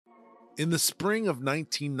In the spring of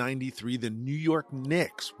 1993, the New York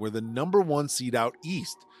Knicks were the number 1 seed out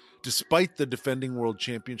east, despite the defending world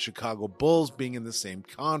champion Chicago Bulls being in the same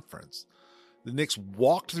conference. The Knicks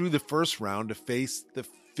walked through the first round to face the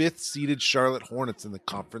 5th-seeded Charlotte Hornets in the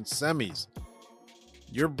conference semis.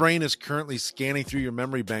 Your brain is currently scanning through your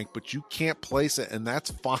memory bank, but you can't place it, and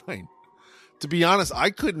that's fine. To be honest, I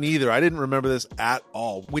couldn't either. I didn't remember this at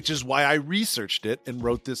all, which is why I researched it and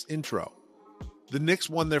wrote this intro. The Knicks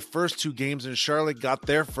won their first 2 games, and Charlotte got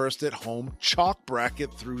their first at home chalk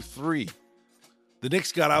bracket through 3. The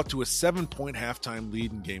Knicks got out to a 7-point halftime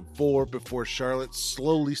lead in Game 4 before Charlotte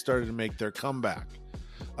slowly started to make their comeback.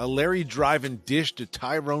 A Larry drive-in dish to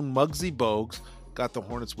Tyrone Muggsy Bogues got the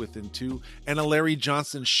Hornets within 2, and a Larry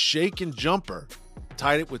Johnson shake and jumper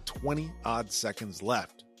tied it with 20-odd seconds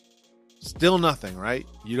left. Still nothing, right?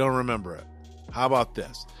 You don't remember it. How about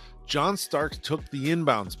this? John Starks took the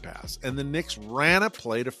inbounds pass, and the Knicks ran a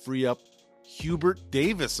play to free up Hubert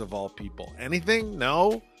Davis, of all people. Anything?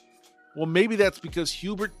 No? Well, maybe that's because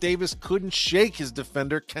Hubert Davis couldn't shake his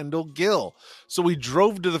defender, Kendall Gill. So he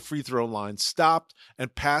drove to the free throw line, stopped,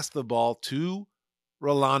 and passed the ball to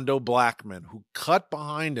Rolando Blackman, who cut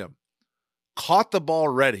behind him, caught the ball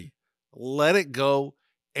ready, let it go,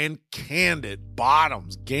 and canned it.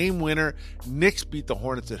 Bottoms. Game winner. Knicks beat the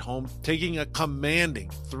Hornets at home, taking a commanding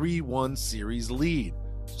 3-1 series lead.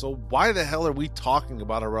 So why the hell are we talking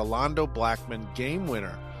about a Rolando Blackman game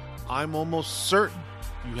winner I'm almost certain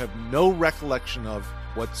you have no recollection of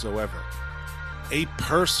whatsoever? A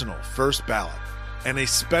personal first ballot and a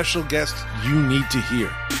special guest you need to hear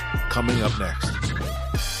coming up next.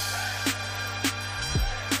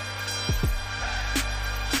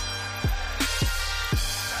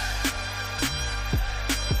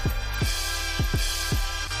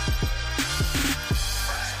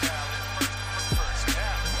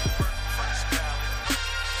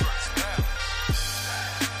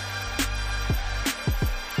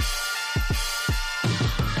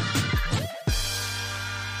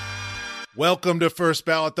 Welcome to First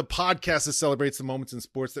Ballot, the podcast that celebrates the moments in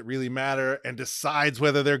sports that really matter and decides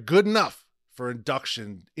whether they're good enough for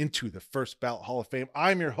induction into the First Ballot Hall of Fame.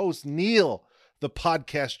 I'm your host, Neil, the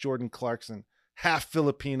podcast Jordan Clarkson, half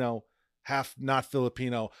Filipino, half not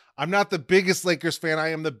Filipino. I'm not the biggest Lakers fan. I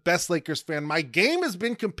am the best Lakers fan. My game has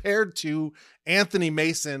been compared to Anthony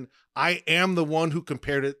Mason. I am the one who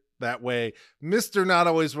compared it that way. Mr. Not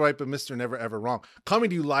Always Right, but Mr. Never Ever Wrong.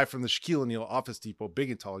 Coming to you live from the Shaquille O'Neal Office Depot,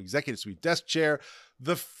 big and tall, executive suite, desk chair.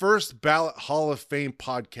 The First Ballot Hall of Fame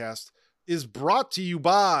podcast is brought to you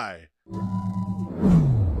by the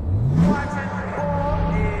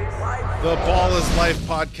Ball is Life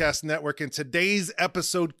Podcast Network, and today's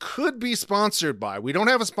episode could be sponsored by, we don't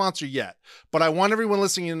have a sponsor yet, but I want everyone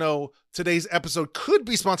listening to know today's episode could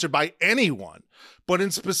be sponsored by anyone, but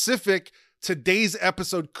in specific, today's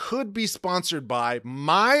episode could be sponsored by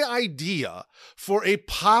my idea for a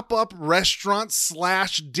pop-up restaurant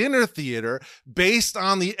 / dinner theater based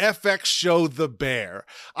on the FX show The Bear.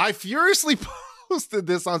 I furiously posted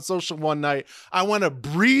this on social one night. I want to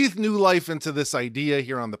breathe new life into this idea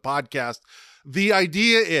here on the podcast. The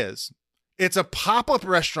idea is, it's a pop-up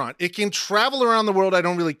restaurant. It can travel around the world. I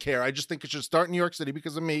don't really care. I just think it should start in New York City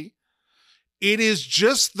because of me. It is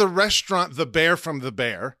just the restaurant The Bear from The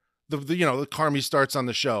Bear. The Carmy starts on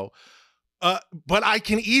the show. But I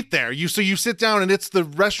can eat there. So you sit down and it's the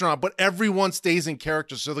restaurant, but everyone stays in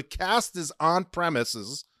character. So the cast is on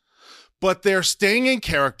premises, but they're staying in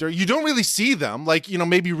character. You don't really see them. Like,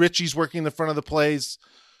 maybe Richie's working in the front of the place.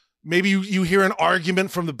 Maybe you hear an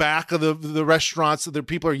argument from the back of the restaurant, so that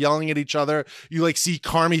people are yelling at each other. You see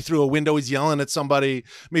Carmy through a window, he's yelling at somebody.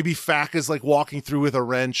 Maybe Fack is walking through with a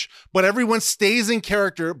wrench. But everyone stays in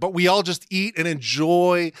character, but we all just eat and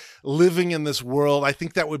enjoy living in this world. I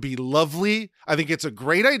think that would be lovely. I think it's a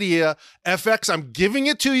great idea. FX, I'm giving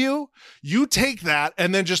it to you. You take that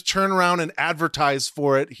and then just turn around and advertise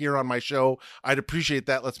for it here on my show. I'd appreciate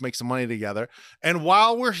that. Let's make some money together. And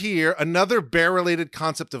while we're here, another bear-related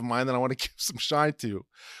concept of mine that I want to give some shine to.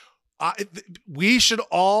 We should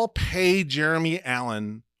all pay Jeremy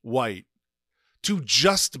Allen White to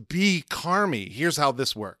just be Carmy. Here's how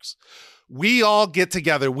this works. We all get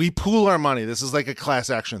together. We pool our money. This is like a class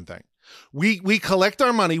action thing. We collect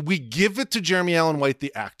our money. We give it to Jeremy Allen White,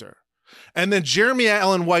 the actor. And then Jeremy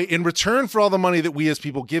Allen White, in return for all the money that we as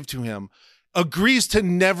people give to him, agrees to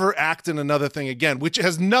never act in another thing again, which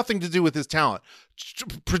has nothing to do with his talent.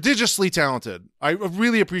 Prodigiously talented. I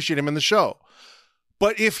really appreciate him in the show.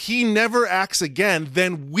 But if he never acts again,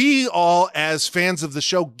 then we all, as fans of the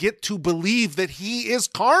show, get to believe that he is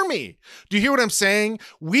Carmy. Do you hear what I'm saying?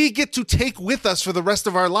 We get to take with us for the rest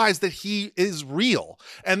of our lives that he is real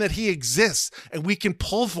and that he exists, and we can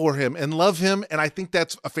pull for him and love him. And I think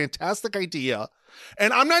that's a fantastic idea.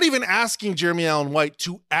 And I'm not even asking Jeremy Allen White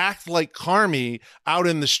to act like Carmy out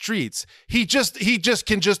in the streets. He just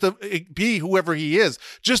can just be whoever he is.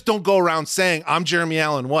 Just don't go around saying, I'm Jeremy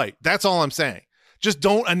Allen White. That's all I'm saying. Just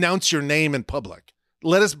don't announce your name in public.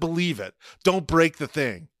 Let us believe it. Don't break the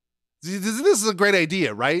thing. This is a great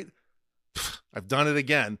idea, right? I've done it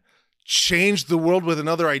again. Changed the world with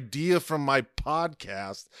another idea from my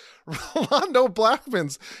podcast. Rolando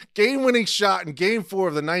Blackman's game-winning shot in Game 4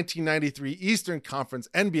 of the 1993 Eastern Conference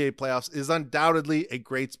NBA playoffs is undoubtedly a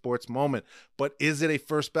great sports moment. But is it a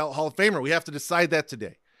first ballot Hall of Famer? We have to decide that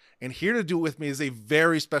today. And here to do it with me is a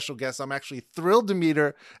very special guest. I'm actually thrilled to meet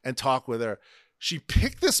her and talk with her. She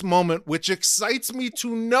picked this moment, which excites me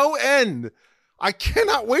to no end. I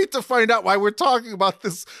cannot wait to find out why we're talking about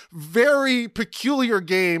this very peculiar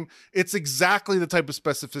game. It's exactly the type of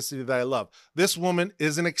specificity that I love. This woman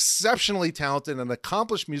is an exceptionally talented and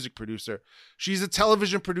accomplished music producer. She's a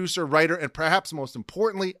television producer, writer, and perhaps most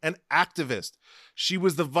importantly, an activist. She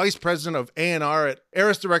was the vice president of A&R at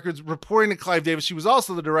Arista Records, reporting to Clive Davis. She was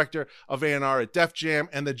also the director of A&R at Def Jam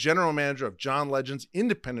and the general manager of John Legend's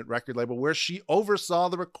independent record label, where she oversaw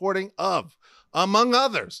the recording of, among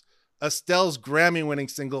others, Estelle's Grammy-winning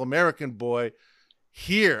single, American Boy.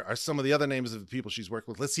 Here are some of the other names of the people she's worked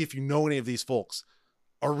with. Let's see if you know any of these folks.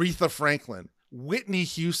 Aretha Franklin, Whitney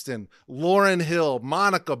Houston, Lauryn Hill,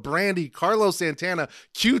 Monica, Brandy, Carlos Santana,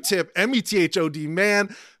 Q-Tip, METHOD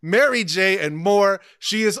Man, Mary J., and more.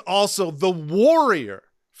 She is also the warrior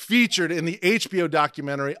featured in the HBO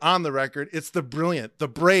documentary On the Record. It's the brilliant, the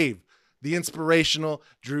brave, the inspirational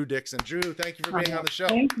Drew Dixon. Drew, thank you for being on the show.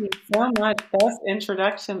 Thank you so much. Best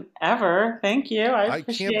introduction ever. Thank you. I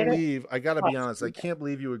appreciate it. I got to be honest, I can't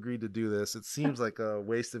believe you agreed to do this. It seems like a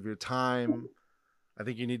waste of your time. I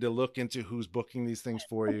think you need to look into who's booking these things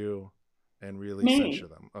for you and really censure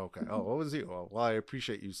them. Okay. Oh, what was you? Oh, well, I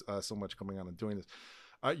appreciate you so much coming on and doing this.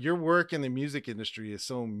 Your work in the music industry is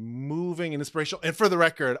so moving and inspirational. And for the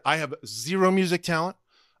record, I have zero music talent.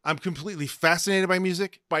 I'm completely fascinated by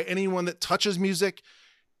music, by anyone that touches music.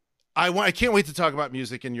 I can't wait to talk about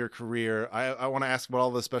music in your career. I want to ask about all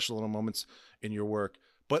the special little moments in your work.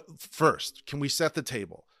 But first, can we set the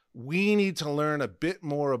table? We need to learn a bit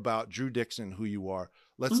more about Drew Dixon, who you are.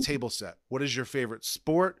 Let's table set. What is your favorite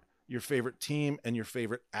sport, your favorite team, and your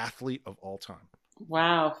favorite athlete of all time?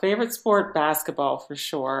 Wow. Favorite sport, basketball for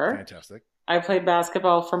sure. Fantastic. I played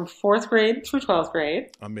basketball from 4th grade through 12th grade.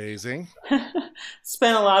 Amazing.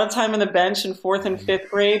 Spent a lot of time on the bench in 4th and 5th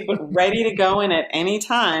grade, but ready to go in at any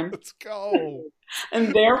time. Let's go.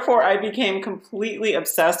 And therefore, I became completely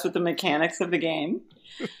obsessed with the mechanics of the game.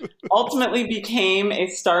 Ultimately became a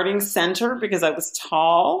starting center because I was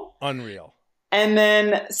tall. Unreal. And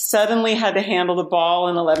then suddenly had to handle the ball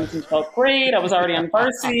in 11th and 12th grade. I was already on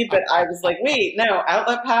varsity, but I was like, wait, no,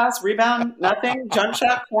 outlet pass, rebound, nothing, jump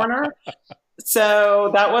shot, corner.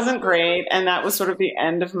 So that wasn't great. And that was sort of the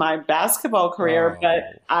end of my basketball career,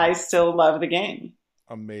 but I still love the game.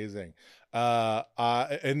 Amazing.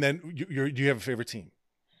 And then do you have a favorite team?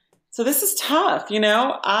 So this is tough.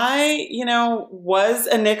 I was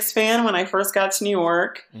a Knicks fan when I first got to New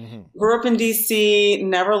York. Grew up in DC,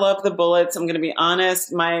 never loved the Bullets. I'm going to be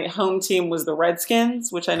honest. My home team was the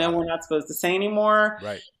Redskins, which I know we're not supposed to say anymore.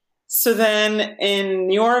 Right. So then in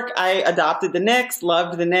New York, I adopted the Knicks,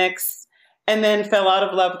 loved the Knicks, and then fell out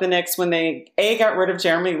of love with the Knicks when they got rid of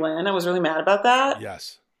Jeremy Lin. I was really mad about that.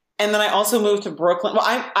 Yes. And then I also moved to Brooklyn.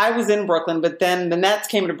 Well, I was in Brooklyn, but then the Nets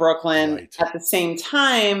came to Brooklyn at the same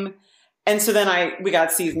time. And so then we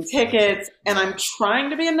got season tickets, and I'm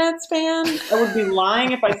trying to be a Nets fan. I would be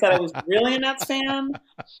lying if I said I was really a Nets fan.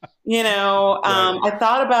 I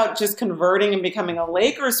thought about just converting and becoming a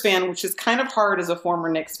Lakers fan, which is kind of hard as a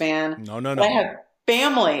former Knicks fan. No. But I have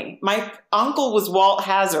family. My uncle was Walt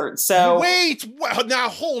Hazzard. So wait, now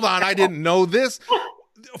hold on. I didn't know this.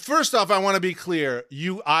 First off, I want to be clear.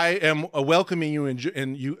 I am welcoming you,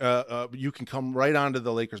 and you can come right onto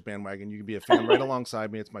the Lakers bandwagon. You can be a fan right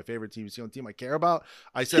alongside me. It's my favorite team. It's the only team I care about.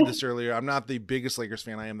 I said this earlier. I'm not the biggest Lakers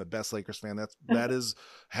fan. I am the best Lakers fan.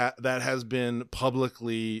 That has been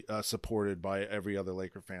publicly supported by every other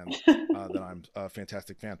Laker fan that I'm a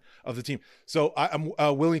fantastic fan of the team. So I'm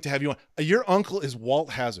willing to have you on. Your uncle is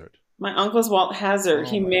Walt Hazzard. My uncle's Walt Hazzard.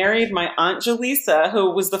 He married my Aunt Jaleesa, who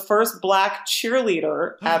was the first Black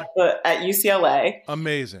cheerleader at UCLA.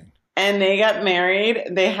 Amazing. and they got married.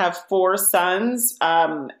 They have 4 sons.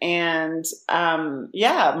 Yeah,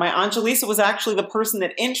 my Aunt Jaleesa was actually the person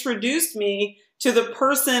that introduced me to the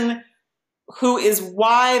person who is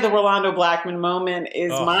why the Rolando Blackman moment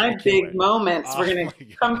is my big moment. So we're going to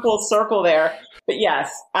come full circle there. But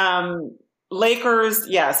yes, Lakers,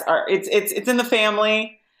 yes, it's in the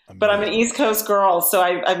family. Amazing. But I'm an East Coast girl, so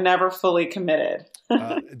I've never fully committed.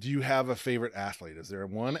 Do you have a favorite athlete? Is there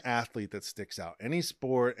one athlete that sticks out? Any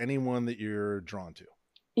sport, anyone that you're drawn to?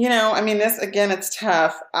 This, again, it's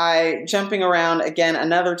tough. Jumping around, again,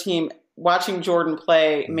 another team, watching Jordan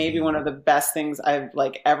play, maybe one of the best things I've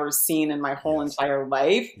ever seen in my whole entire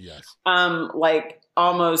life. Yes.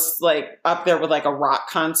 Almost up there with a rock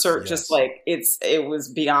concert, just it was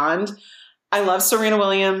beyond. I love Serena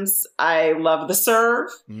Williams. I love the serve.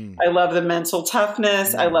 I love the mental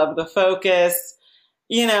toughness. I love the focus.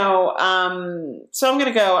 So I'm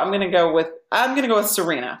going to go with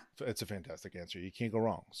Serena. It's a fantastic answer. You can't go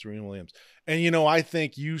wrong. Serena Williams. And, I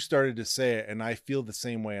think you started to say it, and I feel the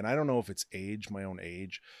same way. And I don't know if it's my own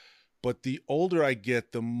age, but the older I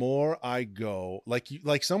get, the more I go, like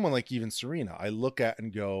someone like even Serena, I look at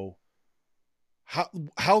and go,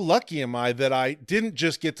 how lucky am I that I didn't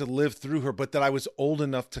just get to live through her, but that I was old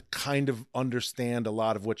enough to kind of understand a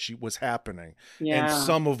lot of what she was happening and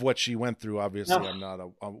some of what she went through. Obviously, I'm not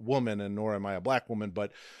a woman, and nor am I a Black woman,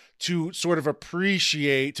 but to sort of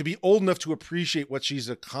to be old enough to appreciate what she's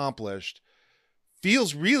accomplished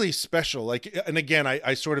feels really special. And again,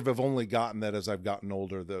 I sort of have only gotten that as I've gotten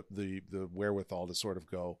older, the wherewithal to sort of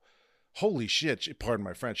go, holy shit, pardon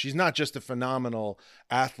my French. She's not just a phenomenal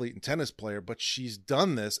athlete and tennis player, but she's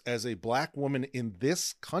done this as a Black woman in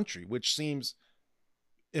this country, which seems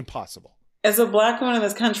impossible. As a Black woman in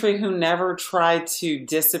this country who never tried to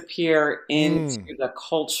disappear into the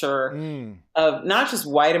culture of not just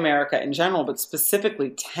white America in general, but specifically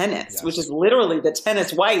tennis, which is literally the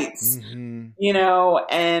tennis whites, and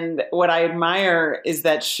what I admire is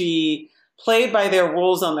that she played by their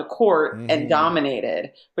rules on the court and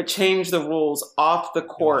dominated, but changed the rules off the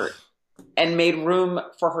court and made room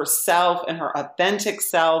for herself and her authentic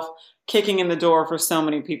self, kicking in the door for so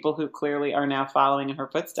many people who clearly are now following in her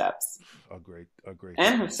footsteps. A great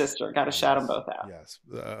and her sister. Got to shout them both out. Yes,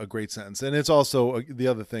 a great sentence. And it's also the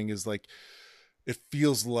other thing is it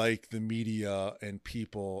feels like the media and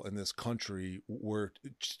people in this country were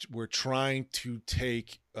trying to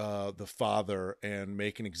take the father and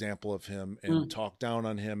make an example of him and talk down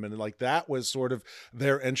on him. And that was sort of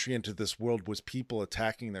their entry into this world, was people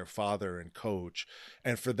attacking their father and coach.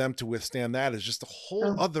 And for them to withstand that is just a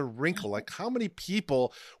whole other wrinkle. How many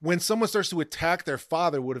people, when someone starts to attack their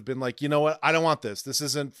father, would have been like, you know what? I don't want this. This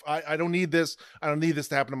isn't, I don't need this. I don't need this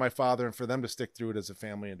to happen to my father. And for them to stick through it as a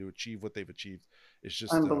family and to achieve what they've achieved, it's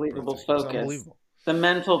just unbelievable focus. It's unbelievable. The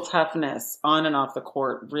mental toughness on and off the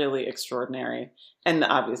court, really extraordinary. And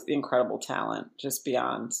the incredible talent, just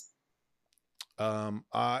beyond. Can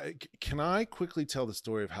I quickly tell the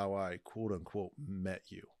story of how I, quote unquote, met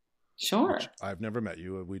you? Sure. I've never met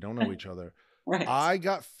you. We don't know each other. Right. I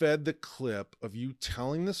got fed the clip of you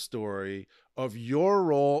telling the story of your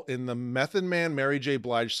role in the Method Man Mary J.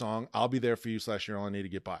 Blige song, I'll Be There For You / You're All I Need to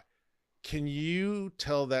Get By. Can you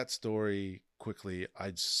tell that story quickly?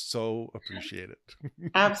 I'd so appreciate it.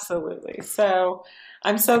 Absolutely. So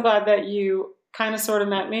I'm so glad that you kind of sort of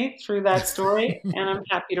met me through that story, and I'm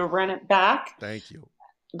happy to run it back. Thank you.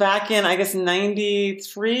 Back in,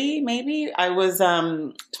 93, maybe, I was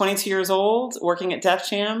 22 years old working at Def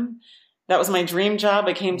Jam. That was my dream job.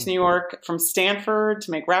 I came to New York from Stanford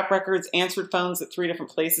to make rap records, answered phones at 3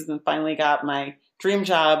 different places, and finally got my dream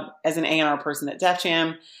job as an A&R person at Def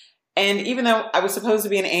Jam. And even though I was supposed to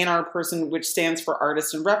be an A&R person, which stands for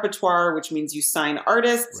artist and repertoire, which means you sign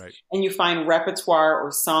artists and you find repertoire or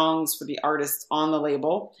songs for the artists on the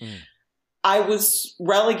label, I was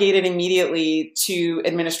relegated immediately to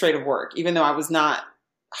administrative work, even though I was not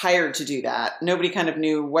hired to do that. Nobody kind of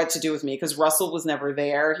knew what to do with me because Russell was never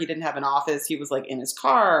there. He didn't have an office. He was in his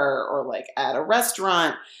car or at a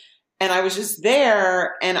restaurant. And I was just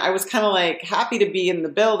there, and I was kind of happy to be in the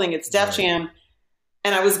building. It's Def Jam.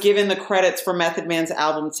 And I was given the credits for Method Man's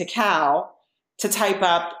album To Cow to type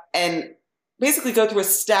up and basically go through a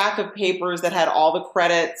stack of papers that had all the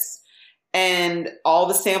credits and all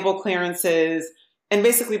the sample clearances and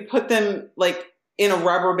basically put them in a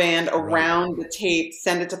rubber band around the tape,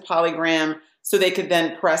 send it to Polygram so they could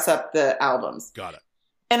then press up the albums. Got it.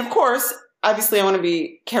 And of course, obviously I want to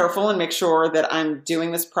be careful and make sure that I'm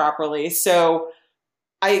doing this properly. So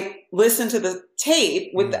I listen to the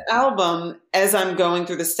tape with the album as I'm going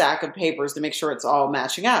through the stack of papers to make sure it's all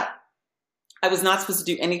matching up. I was not supposed to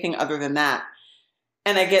do anything other than that.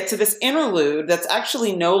 and I get to this interlude that's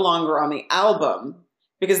actually no longer on the album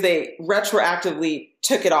because they retroactively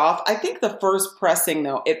took it off. I think the first pressing,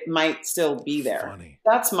 though, it might still be there. Funny.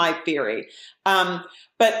 That's my theory.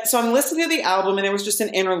 But so I'm listening to the album, and there was just an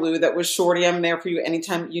interlude that was Shorty, I'm there for you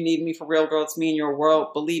anytime you need me, for real, girl. It's me in your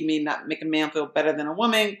world. Believe me, not make a man feel better than a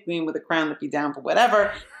woman. Queen with a crown that be down for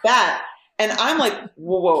whatever. That. And I'm like,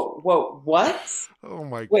 whoa, what? Oh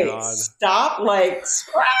my Wait, God. stop, like,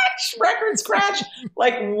 record scratch.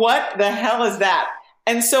 Like, what the hell is that?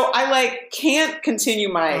 And so I like can't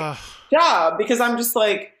continue my job because I'm just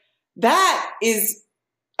like, that is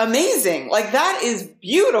amazing. Like, that is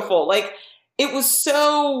beautiful. Like, it was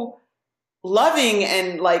so loving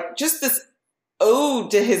and like just this ode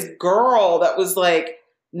to his girl that was like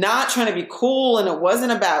not trying to be cool, and it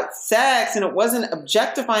wasn't about sex, and it wasn't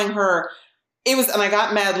objectifying her. It was, and I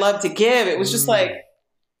got mad love to give. It was just like,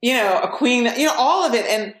 you know, a queen, you know, all of it.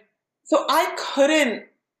 And so I couldn't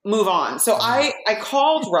move on. So I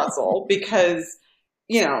called Russell because,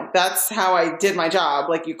 you know, that's how I did my job.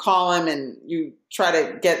 Like, you call him and you try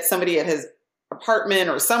to get somebody at his apartment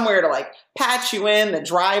or somewhere to like patch you in, the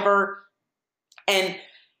driver. And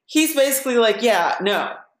he's basically like, yeah,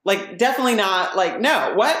 no, like, definitely not. Like,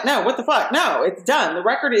 no, what? No, what the fuck? No, it's done. The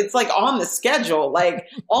record, it's like on the schedule. Like,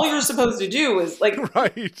 all you're supposed to do is like send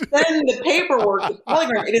the paperwork to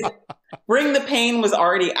Polygram. It is Bring the Pain was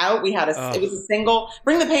already out. We had it was a single.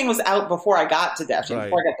 Bring the Pain was out before I got to Def Jam,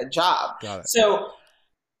 before I got the job. So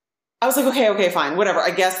I was like, okay, fine, whatever. I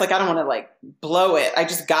guess, like, I don't want to like blow it. I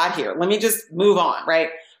just got here. Let me just move on, right?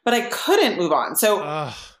 But I couldn't move on. So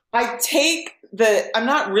I take I'm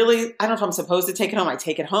not really, I don't know if I'm supposed to take it home. I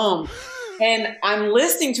take it home and I'm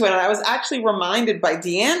listening to it. And I was actually reminded by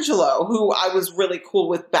D'Angelo, who I was really cool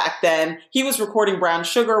with back then. He was recording Brown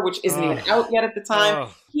Sugar, which isn't even out yet at the time.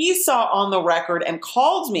 He saw on the record and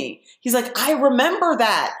called me. He's like, I remember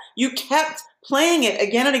that. You kept playing it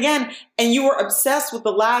again and again. And you were obsessed with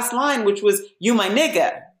the last line, which was, you my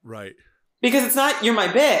nigga. Right. Because it's not, you're my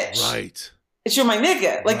bitch. Right. It's you're my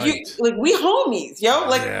nigga. Like, you, like, we homies, yo,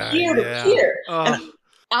 like peer to peer. And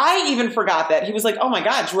I even forgot that. He was like, oh my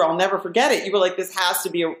God, Drew, I'll never forget it. You were like, this has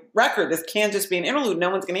to be a record. This can't just be an interlude.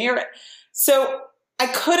 No one's going to hear it. So I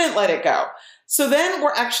couldn't let it go. So then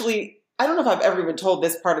we're actually, I don't know if I've ever even told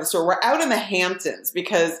this part of the story. We're out in the Hamptons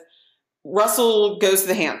because Russell goes to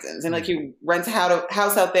the Hamptons and like he rents a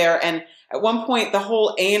house out there. And at one point, the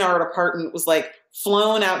whole A&R department was like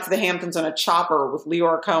flown out to the Hamptons on a chopper with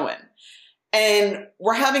Leora Cohen. And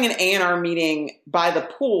we're having an A&R meeting by the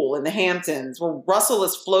pool in the Hamptons where Russell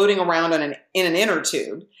is floating around in an inner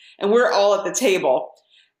tube and we're all at the table.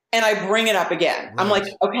 And I bring it up again. Right. I'm like,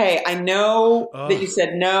 okay, I know that you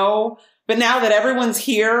said no, but now that everyone's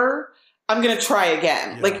here, I'm going to try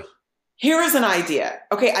again. Yeah. Like, here is an idea.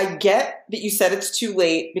 Okay, I get that you said it's too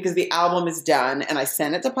late because the album is done and I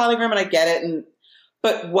sent it to Polygram and I get it.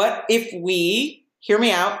 But what if we, hear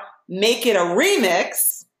me out, make it a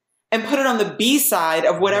remix and put it on the B-side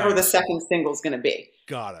of whatever the second single is going to be.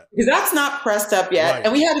 Got it. Because that's not pressed up yet. Right.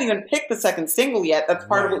 And we haven't even picked the second single yet. That's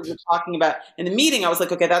part of what we were talking about in the meeting. I was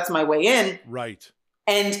like, okay, that's my way in. Right.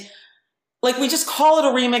 And like, we just call it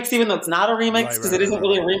a remix, even though it's not a remix, because it isn't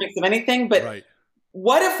really a remix of anything. But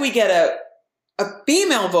what if we get a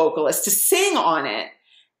female vocalist to sing on it,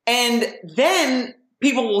 and then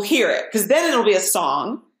people will hear it? Because then it'll be a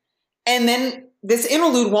song. And then this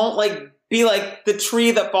interlude won't like be like the tree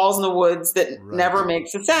that falls in the woods that never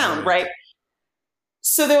makes a sound, right?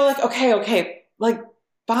 So they were like, okay, like,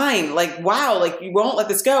 fine, like, wow, like, you won't let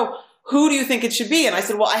this go. Who do you think it should be? And I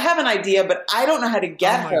said, well, I have an idea, but I don't know how to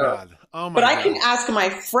get her. But I can ask my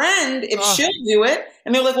friend if she'll do it.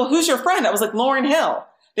 And they were like, well, who's your friend? I was like, Lauryn Hill.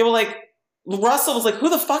 They were like, Russell was like, who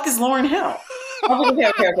the fuck is Lauryn Hill? I was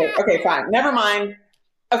like, okay, fine, never mind.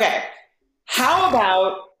 Okay, how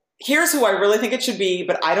about, here's who I really think it should be,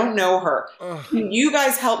 but I don't know her. Can you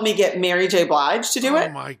guys help me get Mary J. Blige to do it?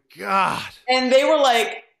 Oh my God. And they were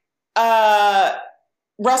like,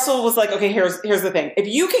 Russell was like, okay, here's the thing. If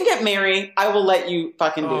you can get Mary, I will let you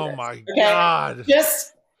fucking do this. Oh my God.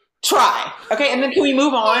 Just try. Okay, and then can we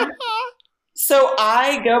move on? So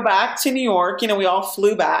I go back to New York. You know, we all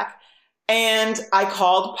flew back. And I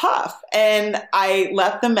called Puff and I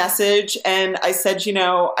left the message and I said, you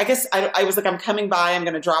know, I guess I was like, I'm coming by. I'm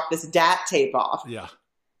going to drop this DAT tape off. Yeah.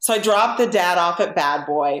 So I dropped the DAT off at Bad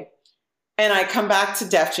Boy and I come back to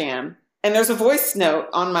Def Jam and there's a voice note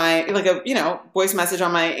on my, like a, you know, voice message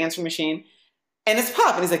on my answering machine. And it's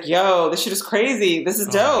Puff. And he's like, yo, this shit is crazy. This is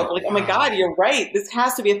dope. Oh my God, you're right. This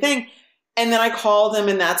has to be a thing. And then I called him,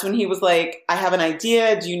 and that's when he was like, I have an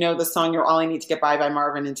idea. Do you know the song You're All I Need to Get By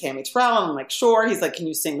Marvin and Tammy Terrell? And I'm like, sure. He's like, can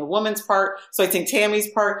you sing the woman's part? So I sing Tammy's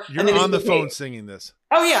part. You're and then on the phone singing this.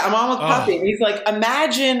 Oh, yeah. I'm on with Puppy. And he's like,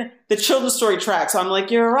 imagine the children's story track. So I'm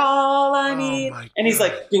like, you're all I need. And he's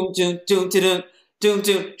like, doom, doom, doom, doom, doom,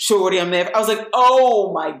 doom, shorty, I'm there. I was like,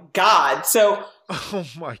 oh, my God. So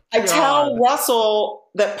I tell Russell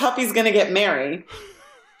that Puppy's going to get married.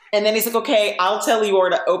 And then he's like, okay, I'll tell Lior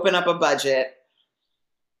to open up a budget.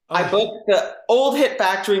 I booked the old Hit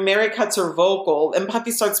Factory. Mary cuts her vocal and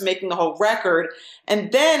Puppy starts making the whole record.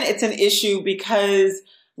 And then it's an issue because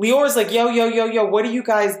Lior's like, yo, what are you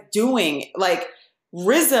guys doing? Like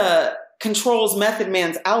RZA controls Method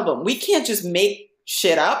Man's album. We can't just make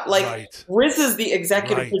shit up. Like RZA's the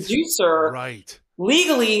executive producer. Right.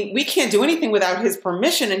 Legally, we can't do anything without his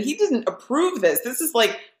permission. And he didn't approve this. This is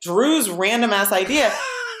like Drew's random ass idea.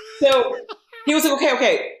 So he was like,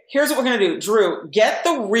 okay, here's what we're going to do. Drew, get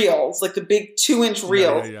the reels, like the big 2-inch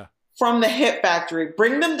reels from the Hit Factory.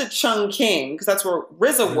 Bring them to Chung King, because that's where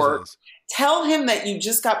RZA works. Tell him that you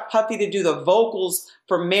just got Puffy to do the vocals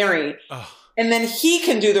for Mary. And then he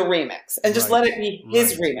can do the remix and just let it be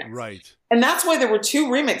his remix. Right. And that's why there were 2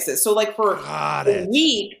 remixes. So like for a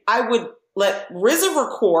week, I would let RZA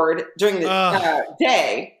record during the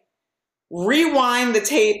day, rewind the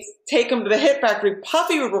tapes, take them to the Hit Factory.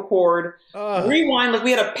 Puffy would record, rewind. Like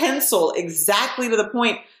we had a pencil exactly to the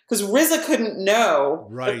point because RZA couldn't know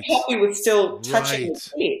that Puffy was still touching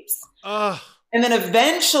the tapes. And then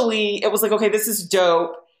eventually it was like, okay, this is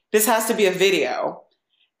dope. This has to be a video.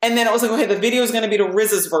 And then it was like, okay, the video is going to be to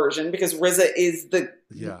RZA's version because RZA is the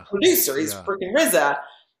producer. He's freaking RZA.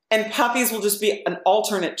 And Puffy's will just be an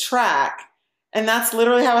alternate track. And that's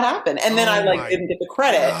literally how it happened. And then I didn't get the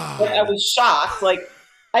credit. But I was shocked. Like,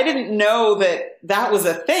 I didn't know that was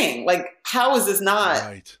a thing. Like, how is this not,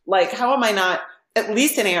 like, how am I not at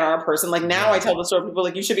least an A&R person? Like now I tell the story, people are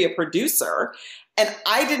like, you should be a producer. And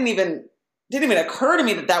I didn't even occur to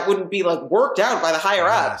me that wouldn't be like worked out by the higher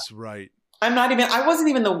up. That's right. I wasn't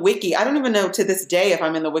even the wiki. I don't even know to this day if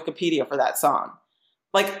I'm in the Wikipedia for that song.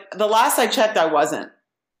 Like the last I checked, I wasn't.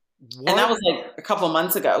 What? And that was like a couple of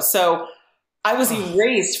months ago. So I was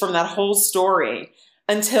erased from that whole story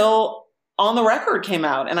until On the Record came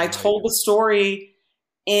out. And I told the story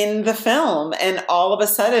in the film. And all of a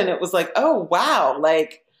sudden it was like, oh, wow.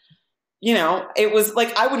 Like, you know, it was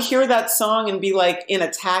like I would hear that song and be like in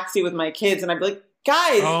a taxi with my kids. And I'd be like,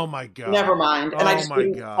 guys, oh my God, never mind. And I just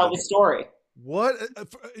didn't tell the story. What?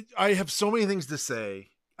 I have so many things to say.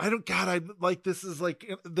 This is like,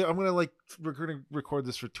 I'm going to like, we're going to record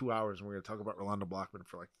this for 2 hours and we're going to talk about Rolando Blackman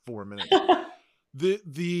for like 4 minutes.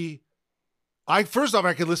 First off,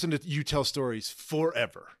 I could listen to you tell stories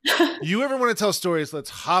forever. You ever want to tell stories? Let's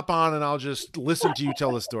hop on and I'll just listen to you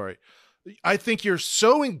tell the story. I think you're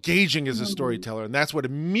so engaging as a storyteller. And that's what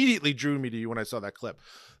immediately drew me to you when I saw that clip.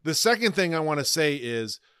 The second thing I want to say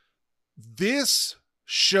is this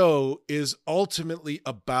show is ultimately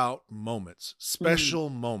about moments, special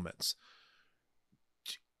moments.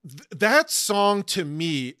 That song to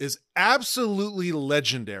me is absolutely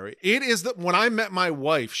legendary. It is that when I met my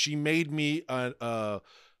wife, she made me a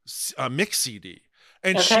mix CD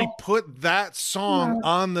and she put that song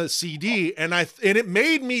on the CD and it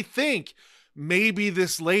made me think maybe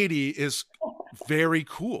this lady is very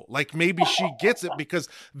cool. Like maybe she gets it because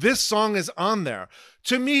this song is on there.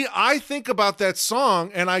 To me, I think about that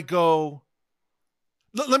song and I go,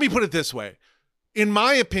 let me put it this way. In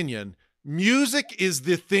my opinion, music is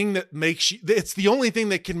the thing that makes you, it's the only thing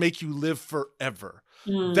that can make you live forever.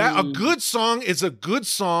 That a good song is a good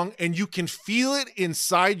song and you can feel it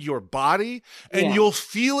inside your body and you'll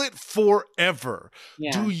feel it forever.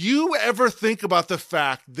 Do you ever think about the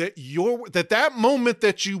fact that that moment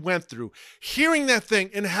that you went through, hearing that thing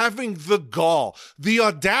and having the gall, the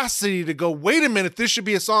audacity to go, wait a minute, this should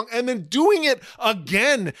be a song, and then doing it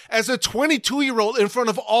again as a 22-year-old in front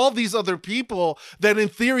of all these other people that in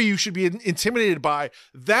theory you should be intimidated by,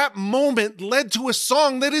 that moment led to a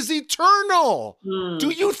song that is eternal.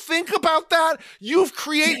 Do you think about that?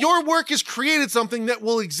 Your work has created something that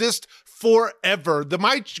will exist forever.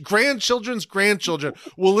 My grandchildren's grandchildren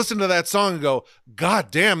will listen to that song and go, God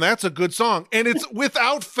damn, that's a good song. And it's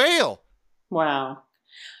without fail. Wow.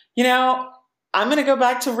 You know, I'm going to go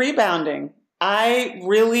back to rebounding. I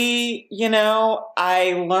really,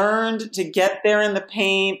 I learned to get there in the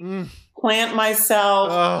paint, plant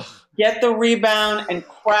myself, get the rebound and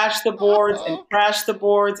crash the boards and crash the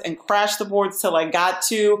boards and crash the boards till I got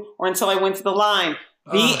to or until I went to the line.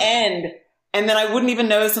 The end. And then I wouldn't even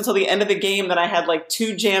notice until the end of the game that I had like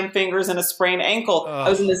 2 jammed fingers and a sprained ankle. I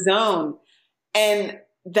was in the zone. And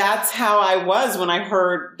that's how I was when I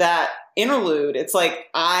heard that interlude. It's like,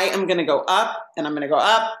 I am going to go up and I'm going to go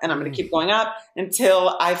up and I'm going to keep going up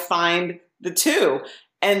until I find the two.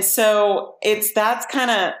 And so it's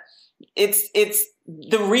the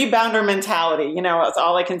rebounder mentality. That's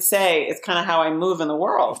all I can say. It's kind of how I move in the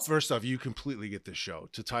world. First off, you completely get the show.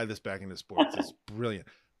 To tie this back into sports is brilliant.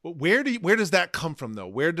 But where does that come from though?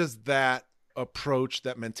 Where does that approach,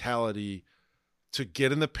 that mentality to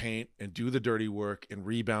get in the paint and do the dirty work and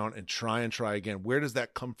rebound and try again, where does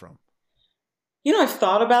that come from? I've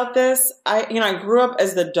thought about this. I grew up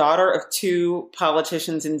as the daughter of two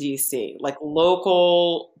politicians in DC, like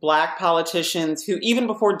local Black politicians who, even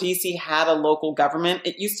before DC had a local government,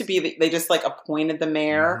 it used to be that they just like appointed the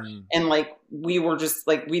mayor, and like we were just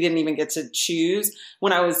like, we didn't even get to choose.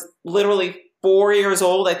 When I was literally 4 years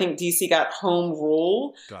old, I think DC got home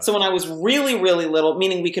rule. So when I was really, really little,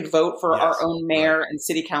 meaning we could vote for our own mayor and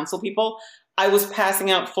city council people, I was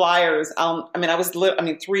passing out flyers. I was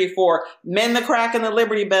 3 or 4, mend the crack in the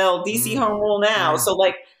Liberty Bell, DC home rule now. So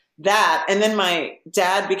like that. And then my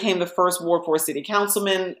dad became the first Ward 4 city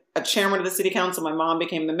councilman, a chairman of the city council. My mom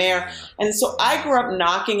became the mayor. And so I grew up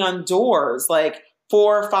knocking on doors, like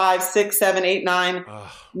 4, 5, 6, 7, 8, 9,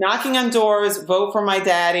 knocking on doors, vote for my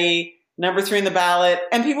daddy, number 3 in the ballot.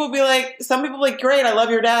 And people would be like, some people like, great, I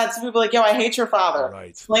love your dad. Some people like, yo, I hate your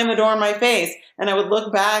father. Slam the door in my face. And I would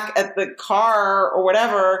look back at the car or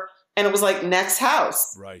whatever, and it was like, next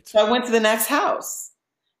house. So I went to the next house.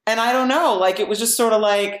 And I don't know, like, it was just sort of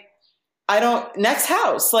like, next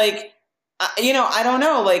house. Like, I don't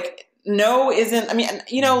know, like, no isn't,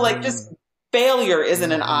 like just failure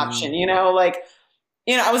isn't an option, like,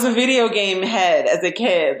 I was a video game head as a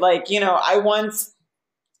kid. Like,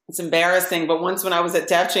 it's embarrassing, but once when I was at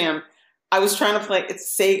Def Jam, I was trying to play,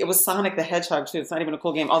 it was Sonic the Hedgehog too. It's not even a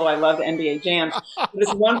cool game, although I love the NBA Jam.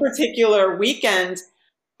 This one particular weekend,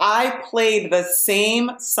 I played the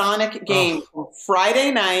same Sonic game from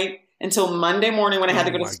Friday night until Monday morning when I had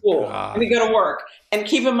to go to school and to go to work. And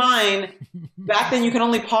keep in mind, back then you can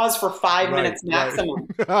only pause for 5 minutes maximum.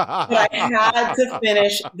 But I had to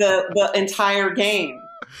finish the entire game.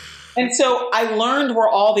 And so I learned where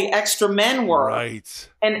all the extra men were.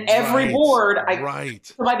 And every board,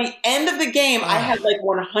 so by the end of the game, I had like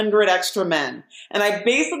 100 extra men. And I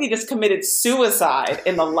basically just committed suicide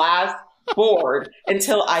in the last board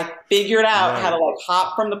until I figured out how to like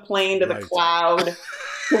hop from the plane to the cloud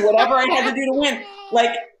to whatever I had to do to win.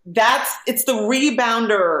 Like it's the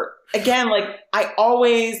rebounder. Again, like I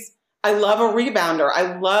love a rebounder.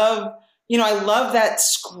 I love that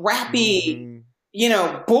scrappy,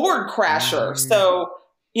 board crasher. So,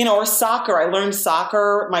 or soccer. I learned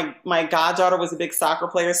soccer. My goddaughter was a big soccer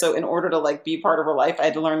player. So in order to like be part of her life, I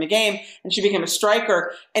had to learn the game, and she became a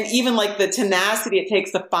striker. And even like the tenacity it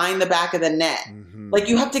takes to find the back of the net. Like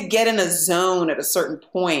you have to get in a zone at a certain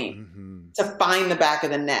point to find the back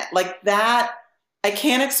of the net. Like that, I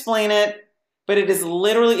can't explain it, but it is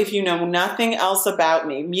literally, if you know nothing else about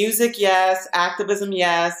me, music, yes, activism,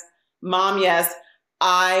 yes, mom, yes,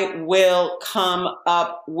 I will come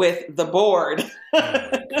up with the board. Oh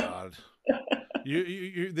my God.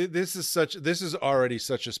 This is already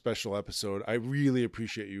such a special episode. I really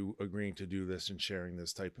appreciate you agreeing to do this and sharing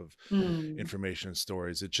this type of information and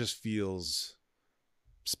stories. It just feels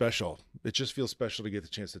special. It just feels special to get the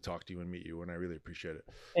chance to talk to you and meet you, and I really appreciate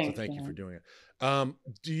it. Thank you for doing it.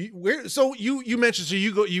 You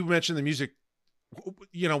mentioned the music.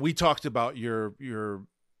 We talked about your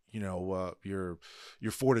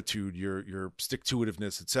fortitude, your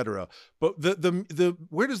stick-to-itiveness, etc. But the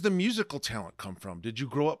where does the musical talent come from? Did you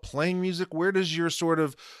grow up playing music? Where does your sort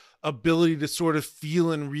of ability to sort of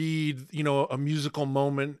feel and read, a musical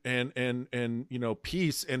moment and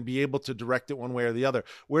piece and be able to direct it one way or the other?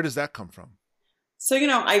 Where does that come from? So,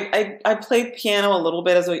 I played piano a little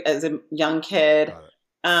bit as a young kid.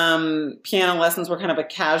 Piano lessons were kind of a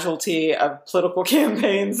casualty of political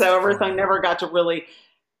campaigns. However, so I never got to really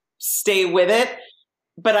stay with it.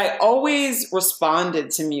 But I always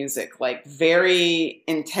responded to music like very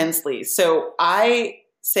intensely. So I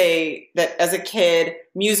say that as a kid,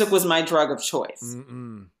 music was my drug of choice.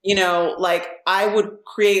 Like I would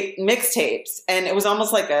create mixtapes, and it was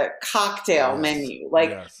almost like a cocktail menu.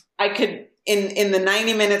 Like I could, in the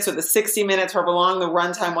 90 minutes or the 60 minutes, however long the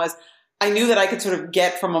runtime was, I knew that I could sort of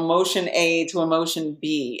get from emotion A to emotion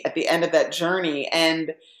B at the end of that journey.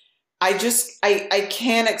 And I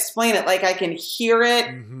can't explain it. Like I can hear it.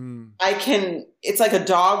 It's like a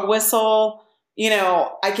dog whistle,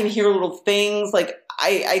 I can hear little things. Like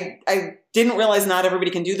I didn't realize not everybody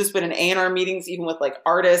can do this, but in A&R meetings, even with like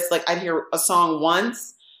artists, like I'd hear a song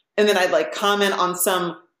once and then I'd like comment on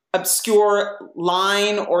some obscure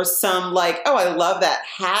line or some like, oh, I love that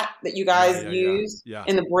hat that you guys use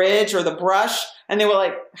in the bridge or the brush. And they were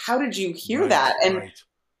like, how did you hear that? And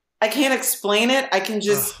I can't explain it. I can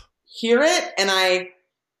just hear it, and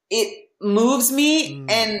it moves me,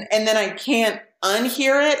 and then I can't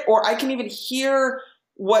unhear it, or I can even hear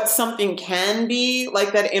what something can be,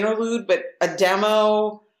 like that interlude, but a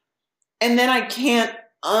demo, and then I can't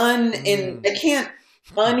unhear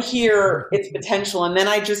its potential, and then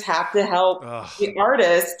I just have to help the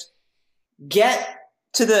artist get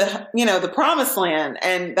to the promised land,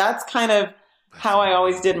 and that's kind of how I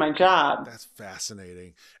always did my job. That's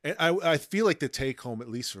fascinating. And I feel like the take home, at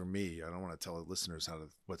least for me, I don't want to tell the listeners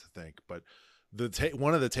what to think, but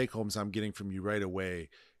one of the take homes I'm getting from you right away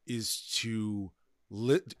is to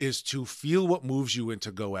feel what moves you and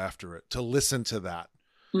to go after it, to listen to that.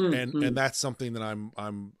 Mm-hmm. And that's something that I'm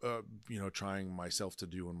trying myself to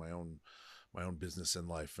do in my own business and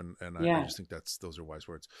life. And I just think those are wise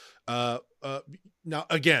words. Now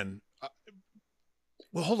again,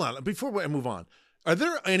 well, hold on. Before I move on, are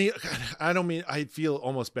there any, I feel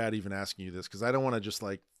almost bad even asking you this, because I don't want to just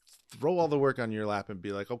like throw all the work on your lap and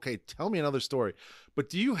be like, okay, tell me another story. But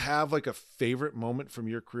do you have like a favorite moment from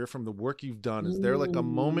your career, from the work you've done? Is there like a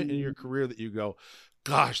moment in your career that you go,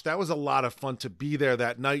 gosh, that was a lot of fun to be there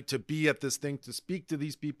that night, to be at this thing, to speak to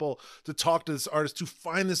these people, to talk to this artist, to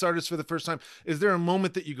find this artist for the first time? Is there a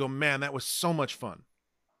moment that you go, man, that was so much fun?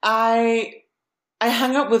 I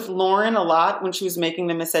hung out with Lauren a lot when she was making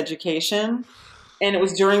the Miseducation. And it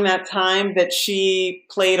was during that time that she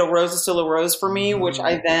played A Rose is Still a Rose for me, which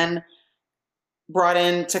I then brought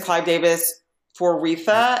in to Clive Davis for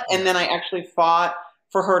Aretha. And then I actually fought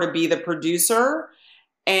for her to be the producer.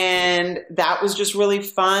 And that was just really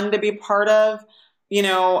fun to be part of.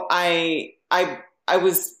 I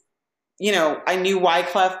was, I knew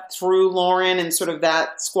Wyclef through Lauren and sort of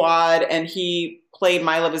that squad. And he played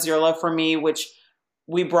My Love Is Your Love for me, which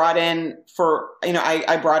we brought in for,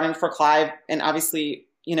 I brought in for Clive, and obviously,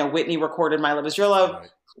 Whitney recorded My Love Is Your Love. Right.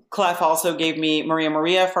 Clef also gave me Maria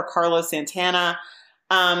Maria for Carlos Santana.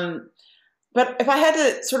 But if I had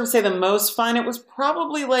to sort of say the most fun, it was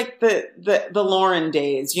probably like the Lauren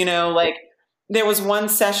days, like there was one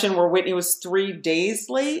session where Whitney was 3 days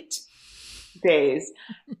late.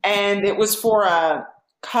 And it was for a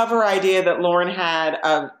cover idea that Lauren had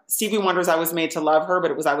of Stevie Wonder's I Was Made to Love Her,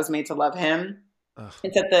 but it was I Was Made to Love Him.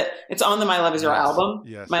 It's on the My Love Is Your album,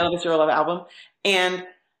 My Love Is Your Love album. And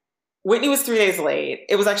Whitney was 3 days late.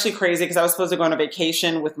 It was actually crazy because I was supposed to go on a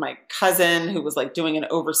vacation with my cousin who was like doing an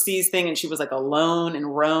overseas thing, and she was like alone in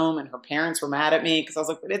Rome, and her parents were mad at me because I was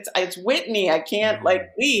like, it's Whitney. I can't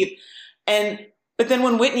leave. But then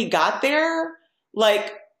when Whitney got there,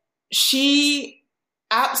 like she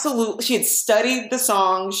had studied the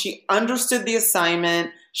song. She understood the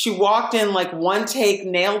assignment. She walked in like one take,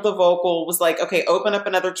 nailed the vocal, was like, okay, open up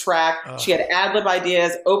another track. She had ad-lib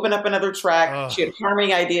ideas, open up another track. She had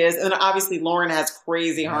harmony ideas. And then obviously Lauren has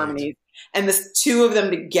crazy harmonies. And the two of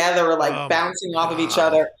them together are like bouncing off of each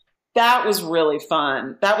other. That was really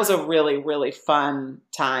fun. That was a really, really fun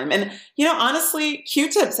time. And, honestly,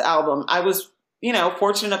 Q-Tip's album, I was,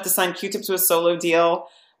 fortunate enough to sign Q-Tip to a solo deal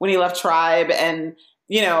when he left Tribe. And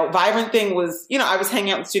Vibrant Thing was, I was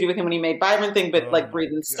hanging out in the studio with him when he made Vibrant Thing, but like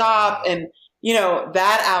Breathe and Stop. And,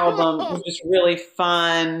 that album was just really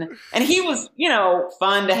fun. And he was,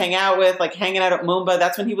 fun to hang out with, like hanging out at Moomba.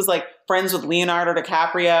 That's when he was like friends with Leonardo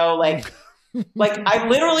DiCaprio. Like I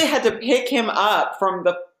literally had to pick him up from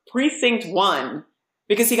the Precinct 1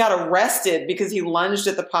 because he got arrested because he lunged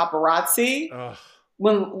at the paparazzi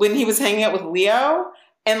when he was hanging out with Leo.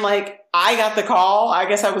 And like, I got the call. I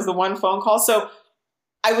guess I was the one phone call. So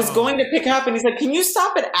I was going to pick up, and he's like, can you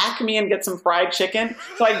stop at Acme and get some fried chicken?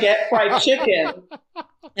 So I get fried chicken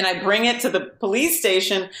and I bring it to the police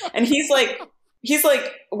station, and he's like,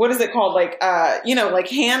 what is it called? Like, like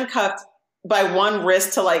handcuffed by one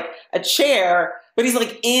wrist to like a chair, but he's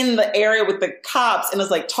like in the area with the cops and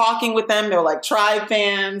was like talking with them. They were like Tribe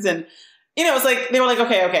fans, and, it was like, they were like,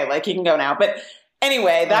 okay, like he can go now. But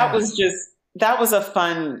anyway, that was a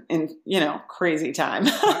fun and, crazy time.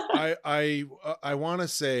 I want to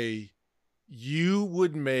say you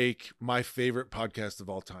would make my favorite podcast of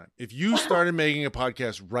all time. If you started making a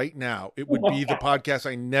podcast right now, it would be the podcast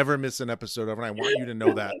I never miss an episode of. And I want you to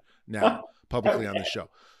know that now publicly on the show.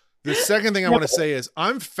 The second thing I want to say is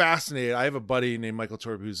I'm fascinated. I have a buddy named Michael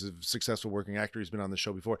Torb who's a successful working actor. He's been on the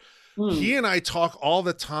show before. He and I talk all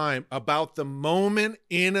the time about the moment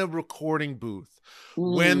in a recording booth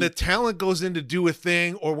when the talent goes in to do a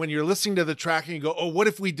thing, or when you're listening to the track and you go, oh, what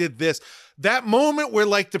if we did this? That moment where,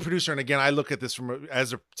 like, the producer, and again, I look at this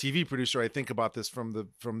as a TV producer, I think about this from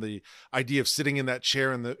the idea of sitting in that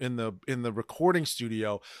chair in the recording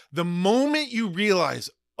studio. The moment you realize,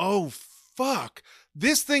 oh, fuck,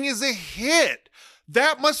 this thing is a hit.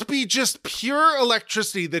 That must be just pure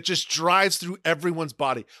electricity that just drives through everyone's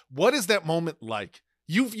body. What is that moment like?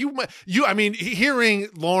 I mean, hearing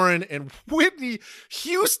Lauren and Whitney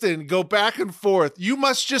Houston go back and forth, you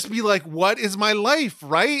must just be like, what is my life,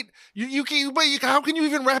 right? How can you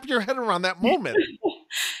even wrap your head around that moment?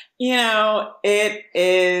 It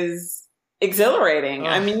is exhilarating.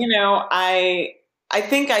 I mean, I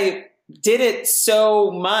think I did it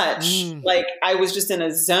so much. Like, I was just in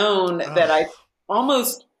a zone that I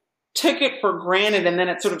almost took it for granted. And then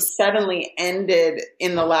it sort of suddenly ended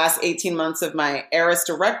in the last 18 months of my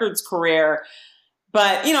Arista Records career.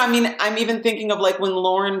 But, I mean, I'm even thinking of like when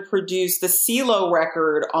Lauren produced the CeeLo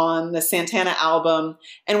record on the Santana album,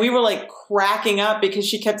 and we were like cracking up because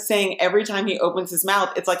she kept saying every time he opens his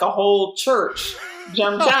mouth, it's like a whole church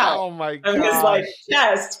jumps out oh my of his like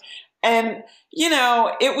chest. And,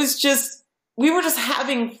 it was just, we were just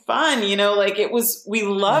having fun, we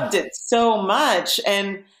loved it so much.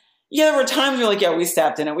 And there were times we were like, yeah, we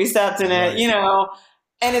stepped in it,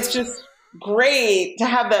 and it's just great to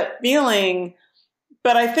have that feeling.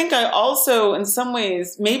 But I think I also, in some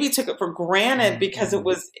ways, maybe took it for granted because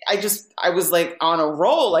I was like on a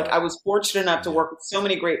roll. Like, I was fortunate enough to work with so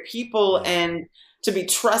many great people and to be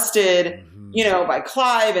trusted, by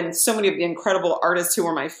Clive and so many of the incredible artists who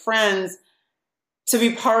were my friends, to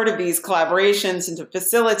be part of these collaborations and to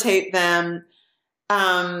facilitate them.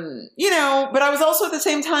 But I was also at the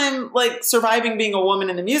same time, like, surviving being a woman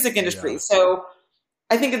in the music industry. Yeah. So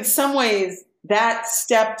I think in some ways that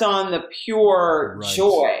stepped on the pure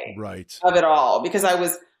joy of it all, because I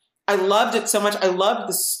loved it so much. I loved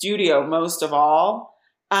the studio most of all.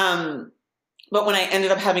 But when I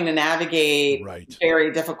ended up having to navigate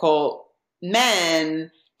very difficult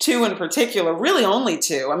men, two in particular, really only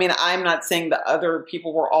two. I mean, I'm not saying the other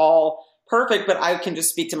people were all perfect, but I can just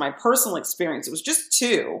speak to my personal experience. It was just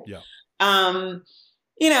two. Yeah.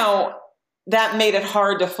 That made it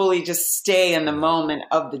hard to fully just stay in the moment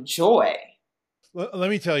of the joy. Let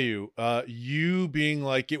me tell you, you being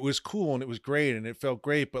like, it was cool and it was great and it felt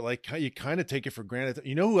great, but like you kind of take it for granted.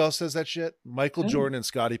 You know who else says that shit? Michael Jordan and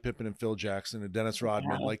Scottie Pippen and Phil Jackson and Dennis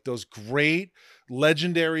Rodman, like those great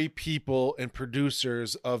legendary people and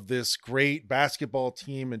producers of this great basketball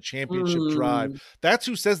team and championship drive. That's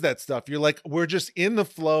who says that stuff. You're like, we're just in the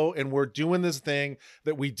flow and we're doing this thing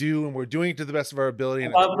that we do and we're doing it to the best of our ability.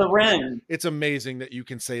 And above the rim. It's amazing that you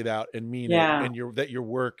can say that and mean it, and that your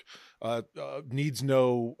work needs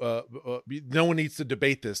no one needs to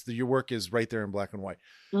debate this. Your work is right there in black and white.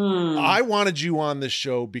 I wanted you on this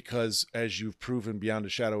show because, as you've proven beyond a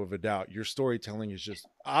shadow of a doubt, your storytelling is just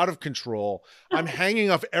out of control. I'm hanging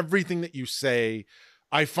off everything that you say.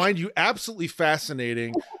 I find you absolutely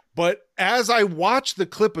fascinating. But as I watched the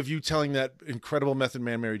clip of you telling that incredible Method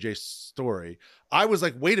Man Mary J story, I was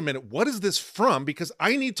like, wait a minute, what is this from? Because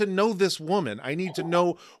I need to know this woman. I need to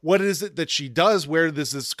know what is it that she does, where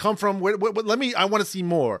does this come from? I want to see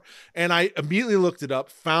more. And I immediately looked it up,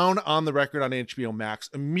 found On the Record on HBO Max,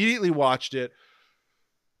 immediately watched it,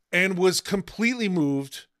 and was completely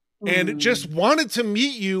moved and just wanted to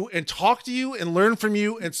meet you and talk to you and learn from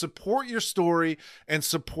you and support your story and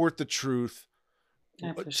support the truth.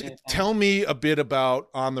 Tell me a bit about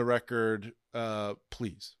On the Record,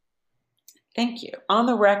 please. Thank you. On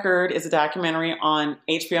the Record is a documentary on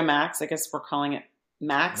HBO Max. I guess we're calling it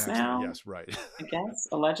Max now. Yes, right. I guess,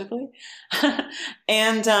 allegedly.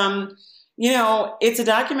 And, it's a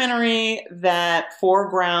documentary that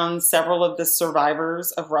foregrounds several of the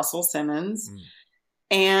survivors of Russell Simmons.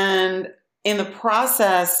 And in the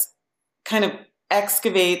process, kind of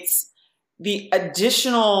excavates the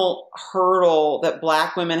additional hurdle that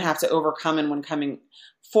Black women have to overcome. And when coming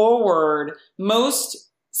forward, most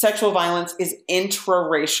sexual violence is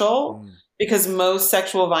intraracial because most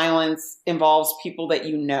sexual violence involves people that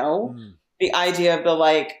you know. The idea of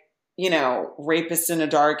the rapist in a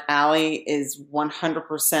dark alley is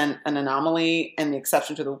 100% an anomaly and the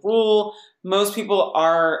exception to the rule. Most people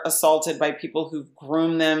are assaulted by people who've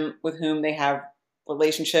groomed them, with whom they have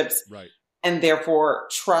relationships. Right. And therefore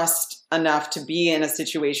trust enough to be in a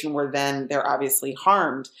situation where then they're obviously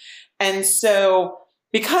harmed. And so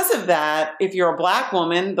because of that, if you're a Black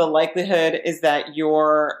woman, the likelihood is that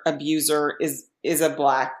your abuser is a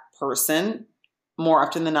Black person, more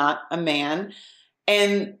often than not a man.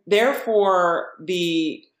 And therefore,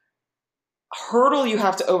 the hurdle you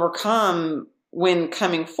have to overcome when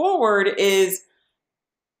coming forward is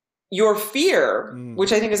your fear,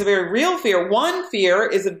 which I think is a very real fear. One fear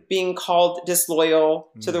is of being called disloyal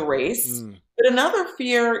to the race. But another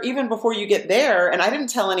fear, even before you get there, and I didn't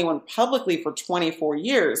tell anyone publicly for 24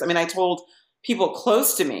 years. I mean, I told people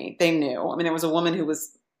close to me, they knew. I mean, there was a woman who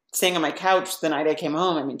was staying on my couch the night I came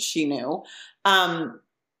home. I mean, she knew.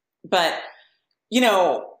 But, you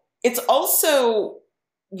know, it's also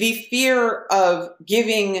the fear of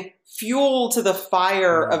giving fuel to the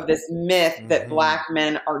fire of this myth that Black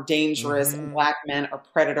men are dangerous and Black men are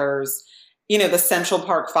predators. You know, the Central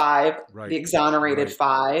Park Five, the exonerated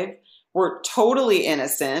five, were totally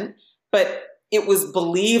innocent, but it was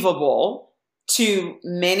believable to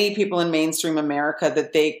many people in mainstream America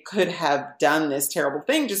that they could have done this terrible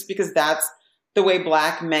thing just because that's the way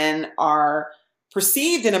Black men are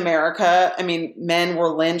perceived in America. I mean, men were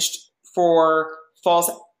lynched for false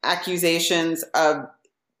accusations of,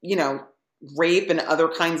 you know, rape and other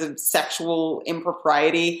kinds of sexual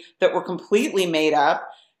impropriety that were completely made up.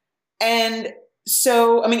 And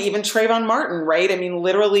so, I mean, even Trayvon Martin, right? I mean,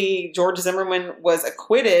 literally, George Zimmerman was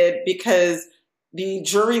acquitted because the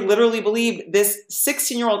jury literally believed this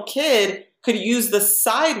 16-year-old kid could use the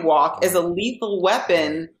sidewalk as a lethal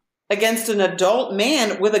weapon against an adult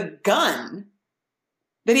man with a gun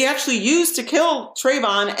that he actually used to kill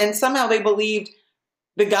Trayvon. And somehow they believed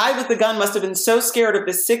the guy with the gun must have been so scared of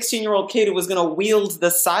this 16-year-old kid who was going to wield the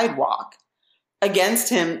sidewalk against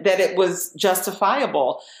him that it was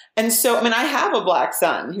justifiable. And so, I mean, I have a Black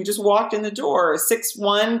son who just walked in the door,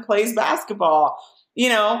 6'1", plays basketball. You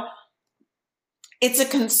know, it's a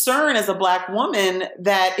concern as a Black woman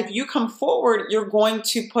that if you come forward, you're going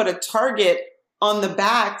to put a target on the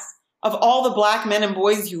backs of all the Black men and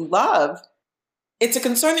boys you love. It's a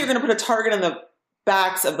concern that you're going to put a target on the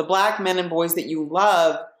backs of the Black men and boys that you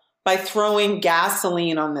love by throwing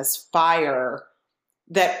gasoline on this fire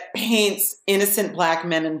that paints innocent Black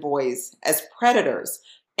men and boys as predators.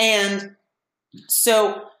 And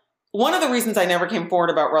so one of the reasons I never came forward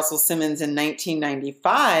about Russell Simmons in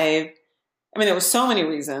 1995, I mean, there were so many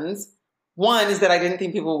reasons. One is that I didn't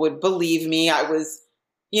think people would believe me. I was,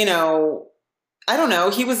 you know, I don't know.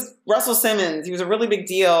 He was Russell Simmons. He was a really big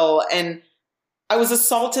deal. And I was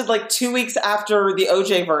assaulted like 2 weeks after the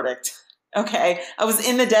OJ verdict. Okay. I was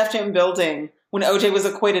in the Def Jam building when OJ was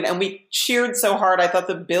acquitted and we cheered so hard. I thought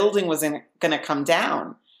the building was going to come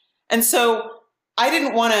down. And so I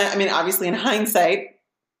didn't want to, I mean, obviously in hindsight,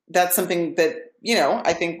 that's something that, you know,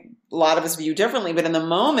 I think a lot of us view differently, but in the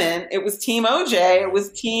moment it was team OJ, it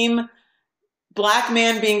was team Black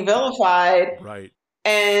man being vilified. Right.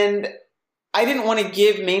 And I didn't want to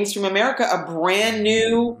give mainstream America a brand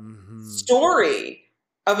new story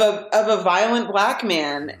of a violent Black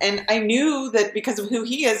man. And I knew that because of who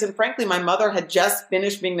he is, and frankly, my mother had just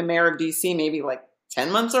finished being the mayor of DC maybe like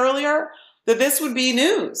 10 months earlier, that this would be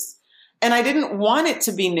news. And I didn't want it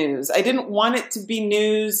to be news. I didn't want it to be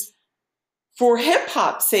news for hip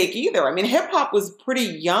hop's sake either. I mean, hip hop was pretty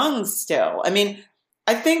young still. I mean,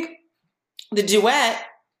 I think the duet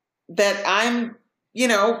that I'm, you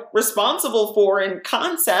know, responsible for in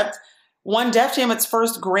concept won Def Jam its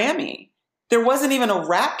first Grammy. There wasn't even a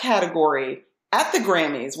rap category at the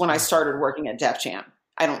Grammys when I started working at Def Jam,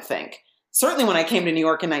 I don't think. Certainly when I came to New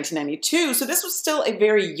York in 1992. So this was still a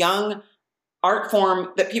very young art form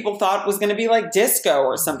that people thought was going to be like disco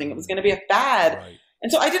or something. It was going to be a fad. Right.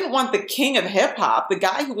 And so I didn't want the king of hip hop, the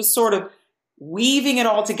guy who was sort of weaving it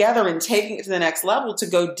all together and taking it to the next level, to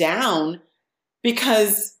go down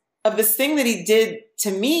because of this thing that he did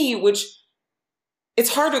to me, which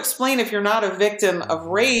it's hard to explain if you're not a victim of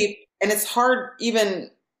rape. And it's hard even,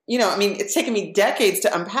 you know, I mean, it's taken me decades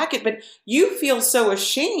to unpack it, but you feel so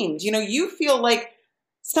ashamed. You know, you feel like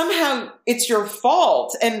somehow it's your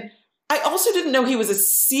fault. And I also didn't know he was a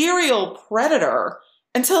serial predator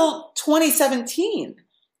until 2017,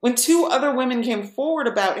 when two other women came forward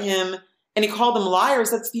about him and he called them liars.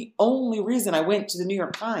 That's the only reason I went to the New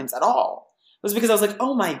York Times at all, was because I was like,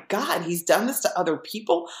 oh my God, he's done this to other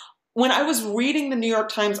people. When I was reading the New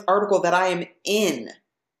York Times article that I am in,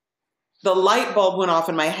 the light bulb went off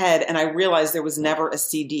in my head and I realized there was never a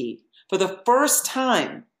CD. For the first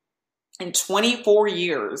time in 24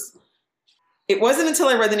 years, it wasn't until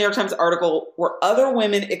I read the New York Times article where other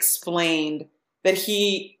women explained that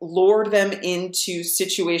he lured them into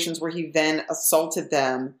situations where he then assaulted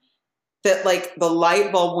them, that like the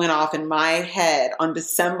light bulb went off in my head on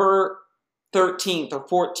December 13th or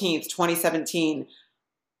 14th, 2017,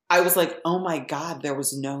 I was like, oh my God, there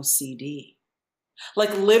was no CD.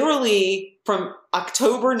 Like literally from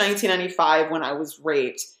October 1995 when I was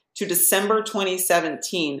raped to December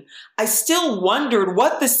 2017, I still wondered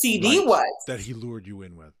what the CD was. That he lured you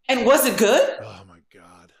in with. And was it good? Oh my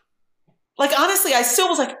God. Like, honestly, I still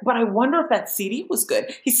was like, but I wonder if that CD was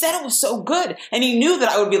good. He said it was so good. And he knew that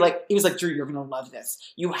I would be like, he was like, Drew, you're going to love this.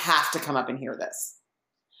 You have to come up and hear this.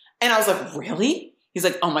 And I was like, really? He's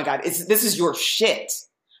like, oh my God, this is your shit.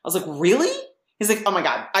 I was like, really? He's like, oh my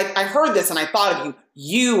God, I heard this and I thought of you.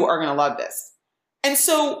 You are going to love this. And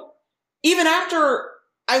so even after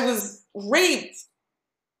I was raped,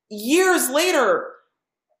 years later,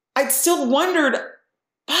 I'd still wondered,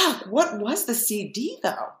 fuck, what was the CD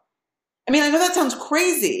though? I mean, I know that sounds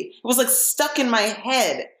crazy. It was like stuck in my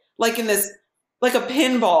head, like in this, like a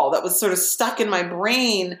pinball that was sort of stuck in my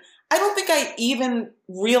brain. I don't think I even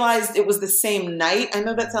realized it was the same night. I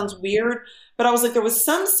know that sounds weird, but I was like, there was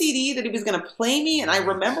some CD that he was going to play me, and I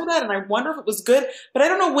remember that, and I wonder if it was good, but I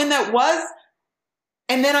don't know when that was.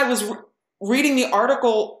 And then I was reading the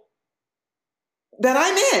article that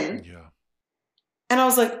I'm in, and I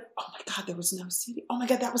was like, oh my God, there was no CD. Oh my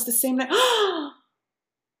God, that was the same night.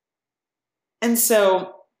 And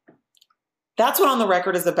so that's what On the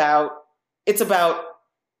Record is about. It's about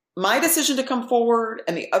my decision to come forward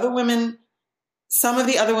and the other women, some of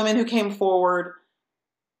the other women who came forward,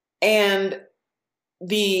 and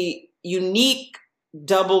the unique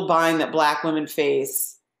double bind that Black women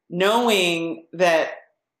face, knowing that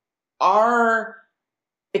our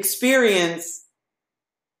experience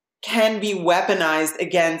can be weaponized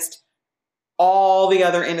against all the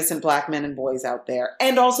other innocent Black men and boys out there,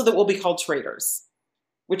 and also that we'll be called traitors,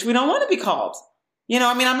 which we don't want to be called. You know,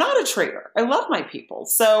 I mean, I'm not a traitor. I love my people.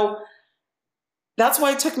 So that's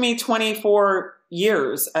why it took me 24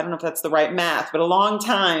 years. I don't know if that's the right math, but a long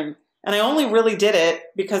time. And I only really did it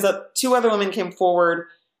because two other women came forward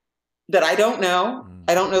that I don't know.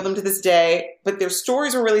 I don't know them to this day, but their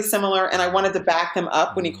stories were really similar. And I wanted to back them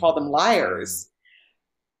up when he called them liars.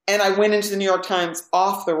 And I went into the New York Times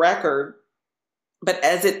off the record. But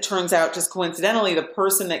as it turns out, just coincidentally, the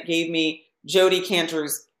person that gave me Jodi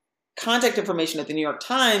Kantor's contact information at the New York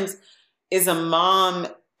Times is a mom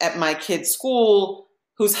at my kid's school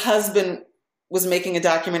whose husband was making a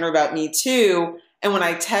documentary about Me Too. And when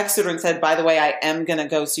I texted her and said, by the way, I am going to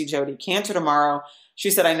go see Jodi Kantor tomorrow,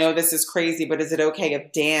 she said, I know this is crazy, but is it okay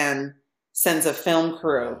if Dan sends a film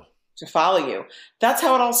crew to follow you? That's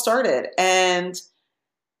how it all started. And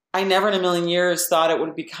I never in a million years thought it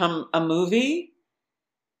would become a movie.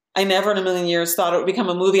 I never in a million years thought it would become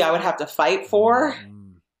a movie I would have to fight for.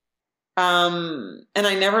 And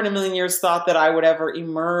I never in a million years thought that I would ever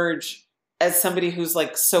emerge as somebody who's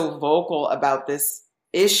like so vocal about this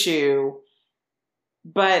issue.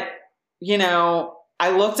 But, you know,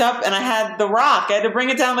 I looked up and I had The Rock. I had to bring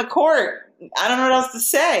it down the court. I don't know what else to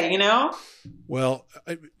say, you know? Well,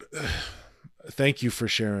 thank you for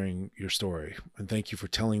sharing your story, and thank you for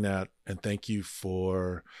telling that, and thank you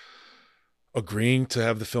for agreeing to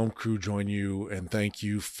have the film crew join you, and thank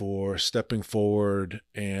you for stepping forward.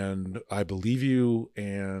 And I believe you,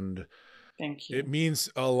 and thank you. It means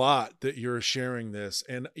a lot that you're sharing this.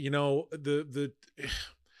 And you know,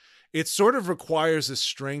 it sort of requires a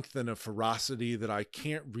strength and a ferocity that I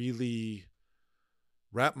can't really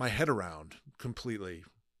wrap my head around completely,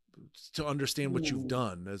 to understand what you've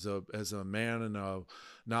done as a man and a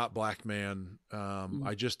not Black man.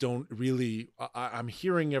 I just don't really, I'm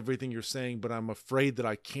hearing everything you're saying, but I'm afraid that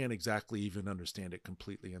I can't exactly even understand it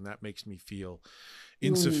completely. And that makes me feel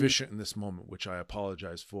insufficient in this moment, which I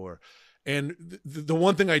apologize for. And the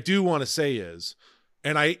one thing I do want to say is,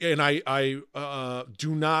 and I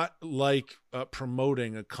do not like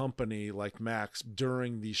promoting a company like Max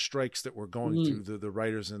during these strikes that we're going through, the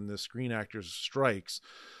writers and the screen actors strikes.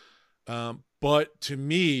 But to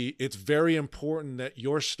me, it's very important that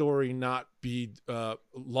your story not be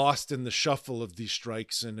lost in the shuffle of these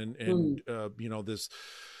strikes and you know, these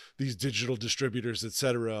digital distributors,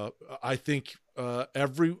 etc. I think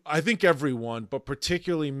everyone, but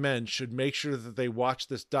particularly men, should make sure that they watch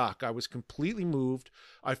this doc. I was completely moved.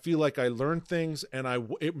 I feel like I learned things, and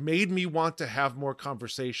it made me want to have more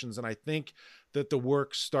conversations. And I think that the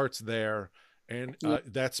work starts there. And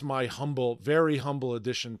that's my very humble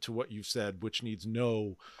addition to what you've said, which needs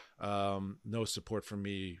no support from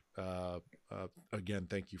me. Again,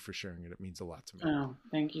 thank you for sharing it. It means a lot to me. Oh,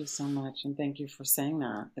 thank you so much. And thank you for saying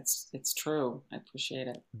that. It's true. I appreciate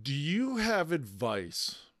it. Do you have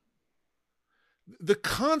advice? The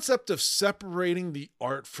concept of separating the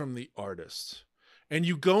art from the artist, and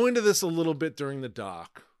you go into this a little bit during the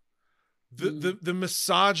doc, the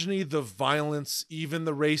misogyny, the violence, even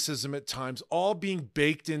the racism at times, all being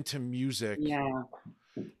baked into music. Yeah.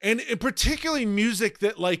 And particularly music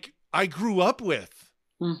that like I grew up with.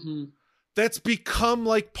 Mm-hmm. That's become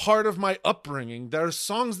like part of my upbringing. There are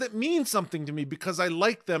songs that mean something to me because I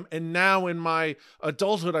like them. And now in my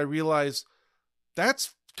adulthood, I realize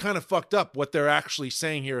that's kind of fucked up what they're actually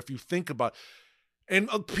saying here. If you think about it.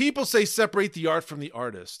 And people say separate the art from the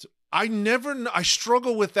artist. I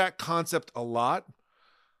struggle with that concept a lot.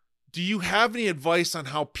 Do you have any advice on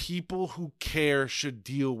how people who care should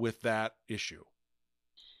deal with that issue?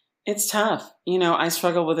 It's tough. I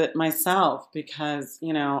struggle with it myself because,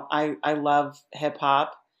 I love hip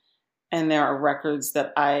hop and there are records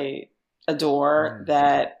that I adore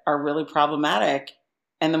that are really problematic.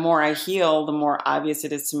 And the more I heal, the more obvious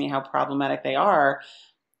it is to me how problematic they are.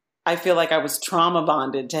 I feel like I was trauma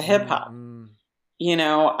bonded to hip hop.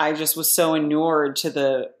 I just was so inured to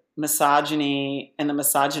the misogyny and the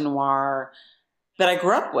misogynoir that I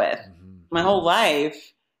grew up with my whole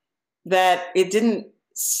life that it didn't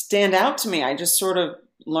stand out to me. I just sort of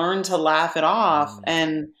learned to laugh it off.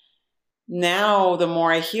 And now the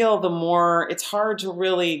more I heal, the more it's hard to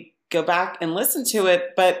really go back and listen to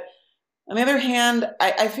it. But on the other hand,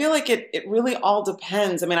 I feel like it really all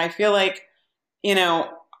depends. I mean, I feel like,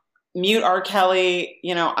 mute R. Kelly,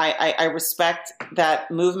 I respect that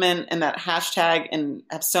movement and that hashtag and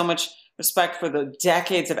have so much respect for the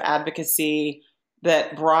decades of advocacy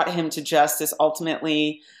that brought him to justice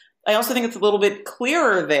ultimately. I also think it's a little bit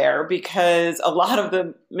clearer there because a lot of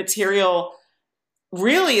the material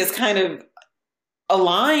really is kind of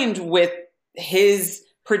aligned with his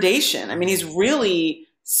predation. I mean, he's really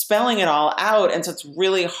spelling it all out. And so it's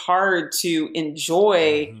really hard to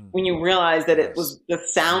enjoy when you realize that it was the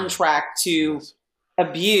soundtrack to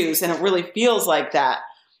abuse. And it really feels like that.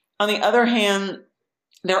 On the other hand,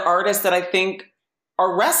 there are artists that I think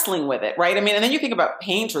are wrestling with it, right? I mean, and then you think about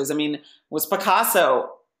painters. I mean, was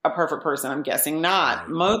Picasso a perfect person? I'm guessing not.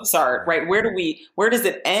 Mozart, right? Where does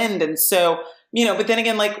it end? And so, but then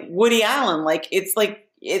again, like Woody Allen,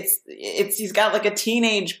 he's got like a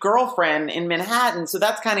teenage girlfriend in Manhattan. So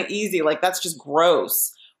that's kind of easy. Like that's just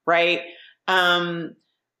gross. Right. But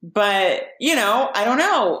I don't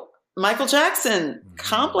know. Michael Jackson,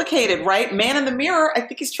 complicated, right? Man in the Mirror. I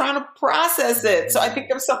think he's trying to process it. So I think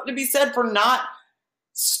there's something to be said for not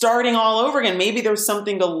starting all over again. Maybe there's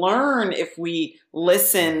something to learn if we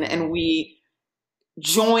listen and we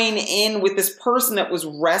join in with this person that was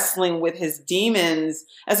wrestling with his demons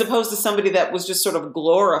as opposed to somebody that was just sort of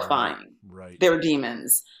glorifying their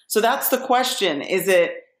demons. So that's the question. Is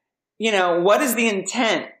it, what is the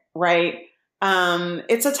intent, right?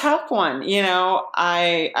 It's a tough one.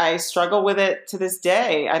 I struggle with it to this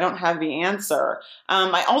day. I don't have the answer.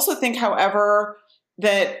 I also think, however,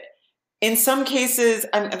 that in some cases,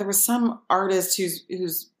 there was some artist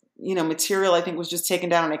whose material I think was just taken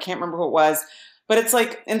down, and I can't remember who it was. But it's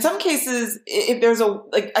like in some cases, if there's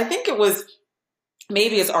I think it was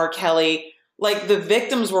maybe it's R. Kelly. Like the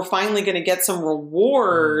victims were finally going to get some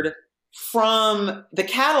reward from the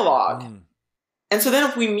catalog, and so then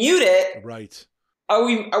if we mute it, right? Are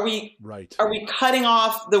we cutting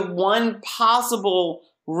off the one possible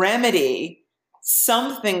remedy,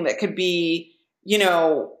 something that could be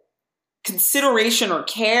consideration or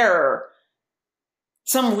care,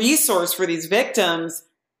 some resource for these victims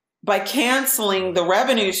by canceling the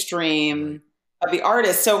revenue stream of the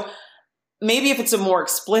artist? So maybe if it's a more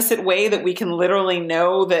explicit way that we can literally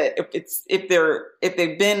know that if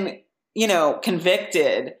they've been,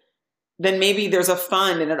 convicted, then maybe there's a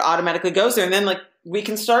fund and it automatically goes there. And then we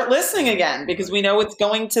can start listening again because we know it's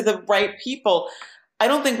going to the right people. I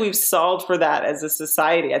don't think we've solved for that as a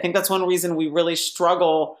society. I think that's one reason we really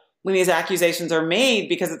struggle when these accusations are made,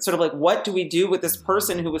 because it's sort of like, what do we do with this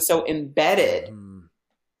person who was so embedded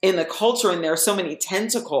in the culture and there are so many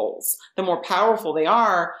tentacles? The more powerful they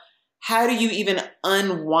are, how do you even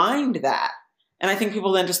unwind that? And I think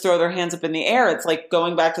people then just throw their hands up in the air. It's like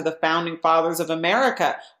going back to the founding fathers of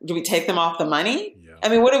America. Do we take them off the money? Yeah. I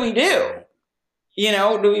mean, what do we do?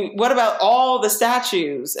 What about all the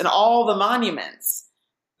statues and all the monuments?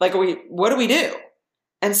 What do we do?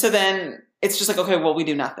 And so then it's just like, okay, well, we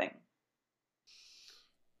do nothing.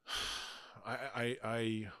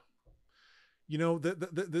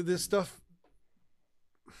 This stuff,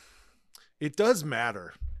 it does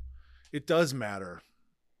matter. It does matter.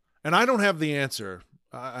 And I don't have the answer.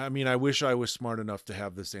 I mean, I wish I was smart enough to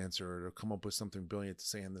have this answer or to come up with something brilliant to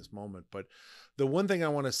say in this moment. But the one thing I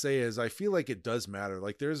want to say is I feel like it does matter.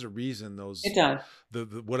 Like there's a reason those, It does. the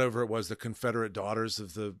whatever it was, the Confederate Daughters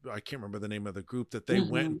of I can't remember the name of the group, that they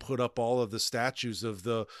went and put up all of the statues of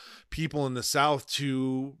the people in the South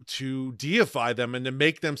to deify them and to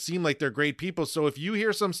make them seem like they're great people. So if you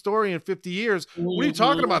hear some story in 50 years, what are you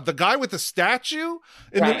talking about? The guy with the statue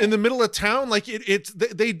in the middle of town? Like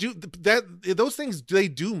they do that. Those things, they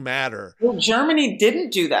do matter. Well, Germany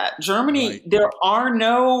didn't do that. Germany, there are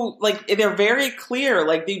no, like, they're very clear.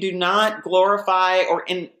 Like, they do not glorify or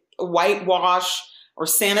whitewash or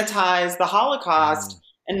sanitize the Holocaust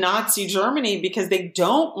in Nazi Germany because they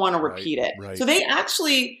don't want to repeat it. Right. So they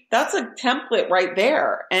actually, that's a template right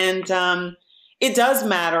there. And it does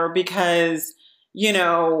matter because, you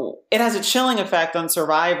know, it has a chilling effect on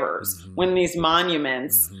survivors when these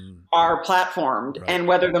monuments are platformed, and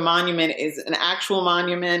whether the monument is an actual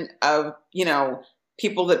monument of, you know,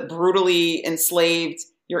 people that brutally enslaved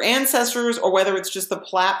your ancestors, or whether it's just the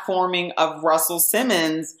platforming of Russell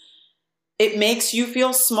Simmons, it makes you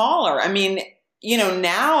feel smaller. I mean, you know,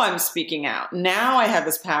 now I'm speaking out. Now I have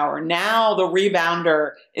this power. Now the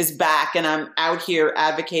rebounder is back and I'm out here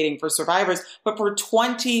advocating for survivors. But for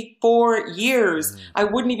 24 years, I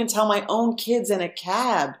wouldn't even tell my own kids in a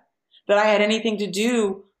cab that I had anything to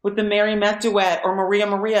do with the Mary Meth duet or Maria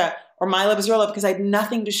Maria or My Love Is Your Love, because I had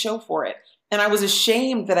nothing to show for it. And I was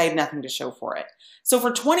ashamed that I had nothing to show for it. So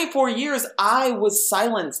for 24 years, I was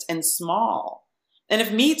silenced and small. And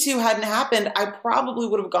if Me Too hadn't happened, I probably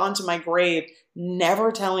would have gone to my grave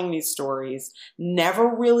never telling these stories, never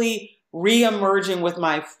really re-emerging with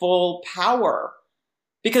my full power.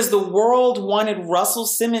 Because the world wanted Russell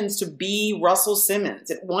Simmons to be Russell Simmons.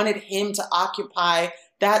 It wanted him to occupy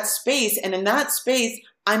that space. And in that space,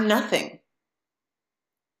 I'm nothing.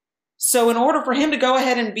 So in order for him to go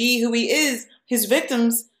ahead and be who he is, his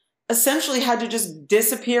victims essentially had to just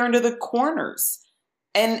disappear into the corners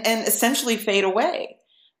and essentially fade away.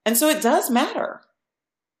 And so it does matter.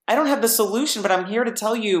 I don't have the solution, but I'm here to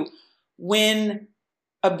tell you, when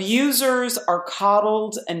abusers are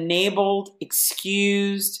coddled, enabled,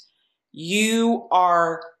 excused, you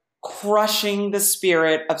are crushing the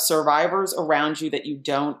spirit of survivors around you that you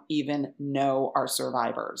don't even know are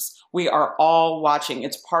survivors. We are all watching.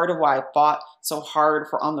 It's part of why I fought so hard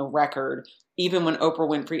for On the Record, even when Oprah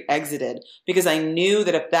Winfrey exited, because I knew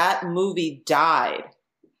that if that movie died,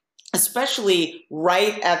 especially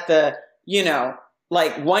right at the, you know,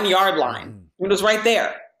 like 1 yard line, it was right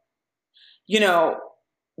there, you know,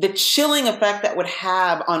 the chilling effect that would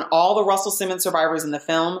have on all the Russell Simmons survivors in the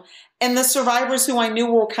film and the survivors who I knew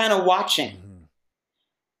were kind of watching.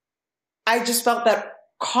 I just felt that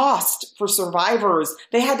cost for survivors.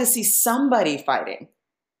 They had to see somebody fighting.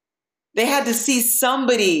 They had to see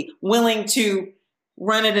somebody willing to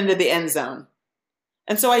run it into the end zone.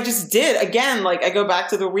 And so I just did. Again, like, I go back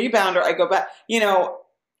to the rebounder. I go back, you know,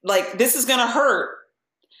 like, this is going to hurt.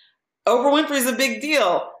 Oprah Winfrey is a big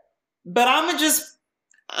deal, but I'm going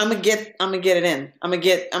to get it in. I'm going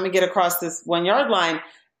to get across this 1 yard line,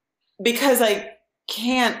 because I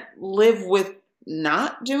can't live with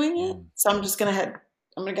not doing it. So I'm going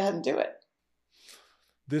to go ahead and do it.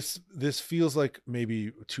 This feels like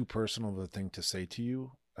maybe too personal of a thing to say to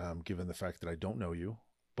you, given the fact that I don't know you,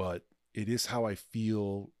 but it is how I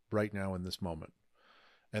feel right now in this moment.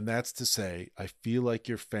 And that's to say, I feel like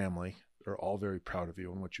your family are all very proud of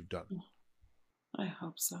you and what you've done. I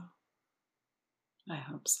hope so. I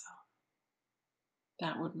hope so.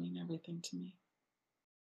 That would mean everything to me.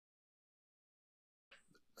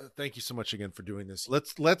 Thank you so much again for doing this.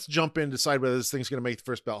 Let's jump in, decide whether this thing's going to make the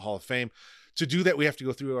first ballot Hall of Fame. To do that, we have to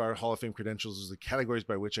go through our Hall of Fame credentials. There's the categories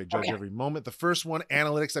by which I judge every moment. The first one,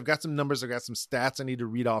 analytics. I've got some numbers. I've got some stats I need to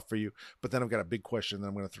read off for you, but then I've got a big question that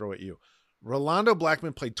I'm going to throw at you. Rolando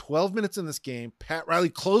Blackman played 12 minutes in this game. Pat Riley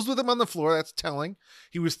closed with him on the floor. That's telling.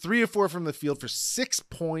 He was 3 of 4 from the field for 6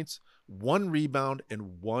 points, 1 rebound,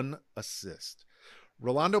 and 1 assist.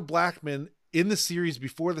 Rolando Blackman in the series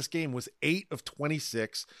before this game was 8 of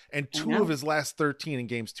 26 and 2 of his last 13 in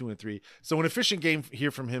games 2 and 3. So an efficient game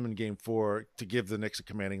here from him in game 4 to give the Knicks a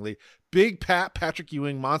commanding lead. Big Patrick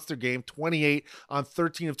Ewing, monster game, 28 on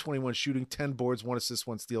 13 of 21 shooting, 10 boards, 1 assist,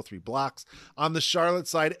 1 steal, 3 blocks. On the Charlotte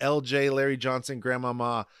side, LJ, Larry Johnson,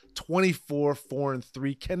 Grandmama, 24, 4 and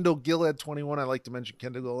 3. Kendall Gill had 21. I like to mention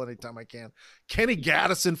Kendall Gill anytime I can. Kenny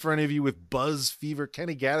Gaddison, for any of you with buzz fever,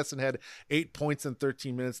 Kenny Gaddison had 8 points in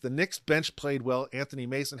 13 minutes. The Knicks bench played well. Anthony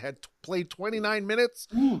Mason had played 29 minutes.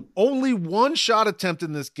 Only 1 shot attempt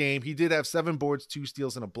in this game. He did have 7 boards, 2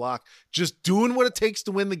 steals, and a block. Just doing what it takes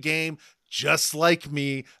to win the game. just like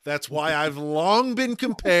me. That's why I've long been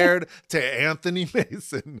compared to Anthony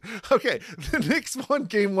Mason. Okay, the Knicks won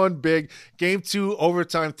game 1 big. Game 2,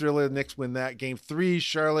 overtime thriller. The Knicks win that. Game 3,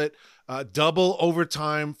 Charlotte, double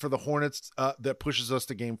overtime for the Hornets that pushes us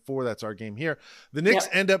to game 4. That's our game here. The Knicks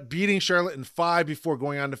end up beating Charlotte in 5 before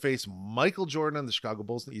going on to face Michael Jordan and the Chicago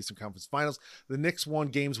Bulls in the Eastern Conference Finals. The Knicks won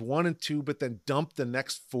games 1 and 2, but then dumped the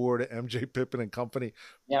next 4 to MJ Pippen and company.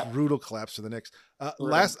 Brutal collapse for the Knicks.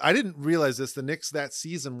 I didn't realize this. The Knicks that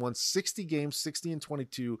season won 60 games, 60 and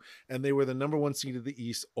 22, and they were the number 1 seed of the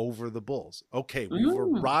East over the Bulls. Okay, we've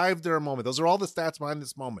arrived at our moment. Those are all the stats behind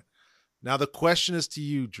this moment. Now the question is to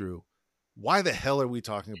you, Drew. Why the hell are we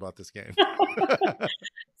talking about this game?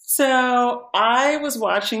 So I was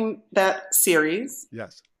watching that series.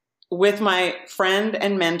 Yes. With my friend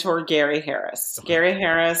and mentor, Gary Harris. Okay. Gary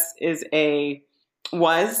Harris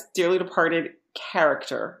was dearly departed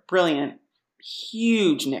character, brilliant,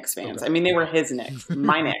 huge Knicks fans. Okay. I mean, they were his Knicks,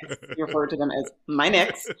 my Knicks. He referred to them as my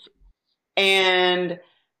Knicks. And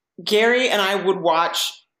Gary and I would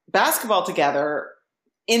watch basketball together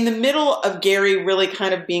in the middle of Gary really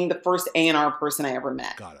kind of being the first A&R person I ever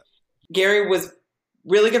met. Got it. Gary was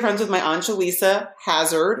really good friends with my Aunt Shalisa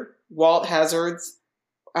Hazard, Walt Hazard's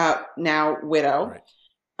now widow.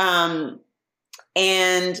 Right.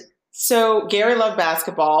 And so Gary loved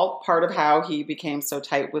basketball, part of how he became so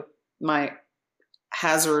tight with my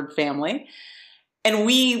Hazard family. And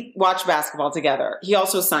we watched basketball together. He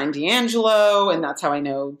also signed D'Angelo, and that's how I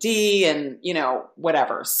know D and,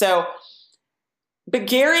 whatever. So, but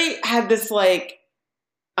Gary had this like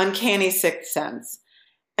uncanny sixth sense.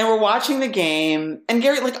 And we're watching the game, and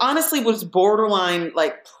Gary, like, honestly was borderline,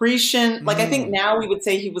 like, prescient. Like, I think now we would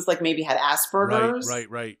say he was, like, maybe had Asperger's.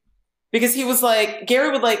 Right. Because he was, like, Gary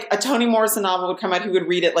would, like, a Toni Morrison novel would come out, he would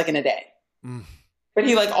read it, like, in a day. But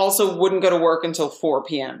he, like, also wouldn't go to work until 4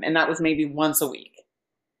 p.m., and that was maybe once a week.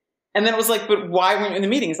 And then it was like, but why weren't you in the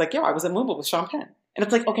meeting? He's like, I was at Moonville with Sean Penn. And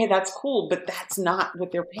it's like, okay, that's cool, but that's not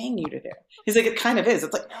what they're paying you to do. He's like, it kind of is.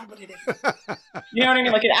 It's like, no, but it is. You know what I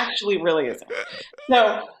mean? Like, it actually really isn't.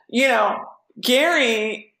 So,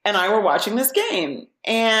 Gary and I were watching this game,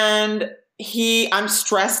 and I'm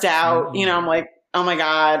stressed out. I'm like, oh my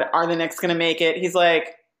God, are the Knicks going to make it? He's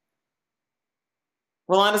like,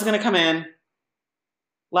 Rolando's going to come in.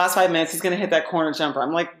 Last 5 minutes, he's going to hit that corner jumper.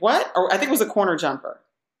 I'm like, what? Or I think it was a corner jumper.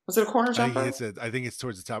 Was it a corner jumper? I think it's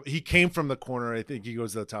towards the top. He came from the corner. I think he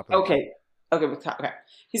goes to the top of the Okay. Okay.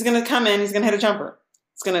 He's going to come in. He's going to hit a jumper.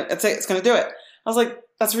 It's going to do it. I was like,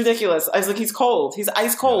 that's ridiculous. I was like, he's cold. He's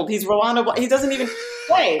ice cold. He's Rolando. He doesn't even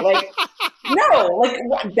play. Like, no, like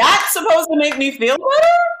that's supposed to make me feel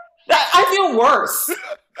better? I feel worse.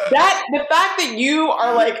 The fact that you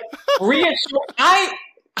are like reassured,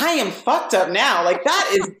 I am fucked up now. Like, that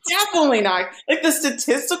is definitely not, like, the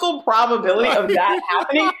statistical probability of that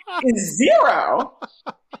happening is 0.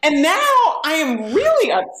 And now I am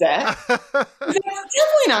really upset. That's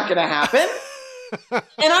definitely not going to happen. And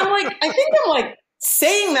I think I'm like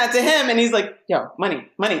saying that to him, and he's like, yo, money,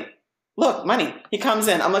 look, money. He comes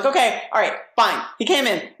in. I'm like, okay, all right, fine. He came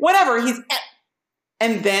in, whatever.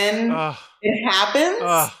 And then it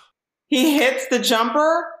happens. He hits the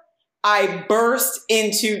jumper. I burst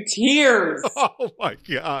into tears. Oh my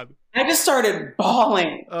God. I just started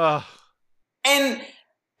bawling. And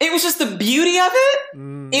it was just the beauty of it.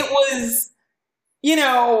 It was,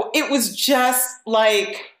 it was just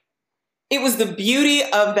like, it was the beauty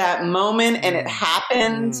of that moment, and it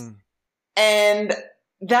happened. And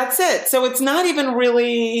that's it. So it's not even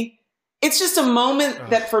really, it's just a moment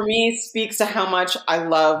that for me speaks to how much I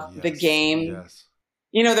love the game. Yes.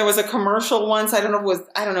 There was a commercial once. I don't know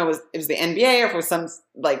if it was the NBA or if it was some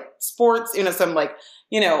like sports, some like,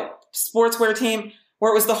 sportswear team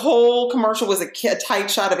where it was the whole commercial was a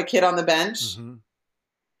tight shot of a kid on the bench,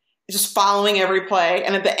 just following every play.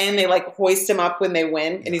 And at the end, they like hoist him up when they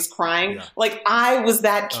win and he's crying. Yeah. Like, I was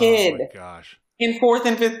that kid. Oh my gosh. In 4th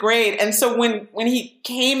and 5th grade. And so when he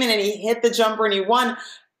came in and he hit the jumper and he won,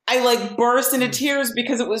 I like burst into tears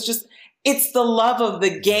because it's the love of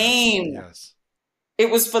the game. Yes. It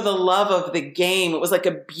was for the love of the game. It was like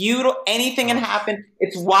a beautiful, anything can happen.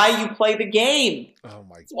 It's why you play the game. Oh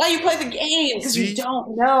my God. It's why you play the game, because you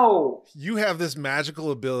don't know. You have this magical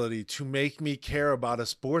ability to make me care about a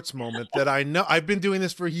sports moment that I know. I've been doing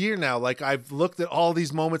this for a year now. Like, I've looked at all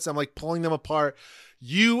these moments. I'm like pulling them apart.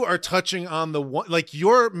 You are touching on the one, like,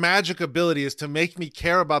 your magic ability is to make me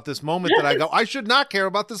care about this moment that I go, I should not care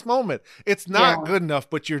about this moment. It's not good enough,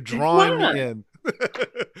 but you're drawing me in.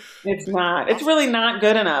 It's not. It's really not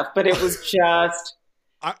good enough, but it was just,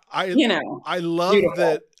 I love beautiful.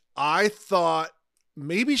 That I thought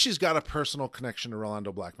maybe she's got a personal connection to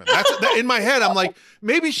Rolando Blackman. That's in my head. I'm like,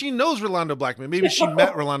 maybe she knows Rolando Blackman. Maybe she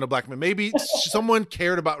met Rolando Blackman. Maybe someone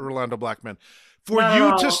cared about Rolando Blackman. For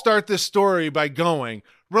you to start this story by going,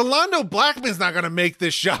 Rolando Blackman's not going to make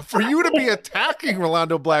this shot. For you to be attacking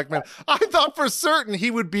Rolando Blackman, I thought for certain he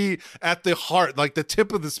would be at the heart, like the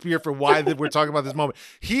tip of the spear for why we're talking about this moment.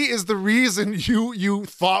 He is the reason you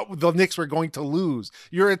thought the Knicks were going to lose.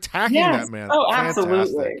 You're attacking that man. Oh, fantastic.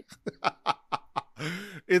 Absolutely.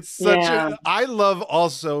 It's such I love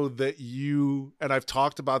also that you, and I've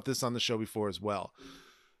talked about this on the show before as well,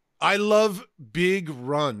 I love big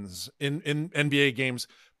runs in NBA games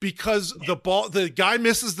because the guy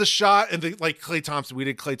misses the shot and like Klay Thompson, we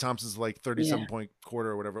did Klay Thompson's like 37-point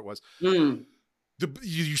quarter or whatever it was.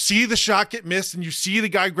 You see the shot get missed and you see the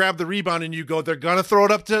guy grab the rebound and you go, they're going to throw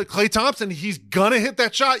it up to Klay Thompson. He's going to hit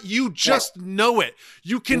that shot. You just know it.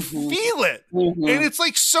 You can feel it. And it's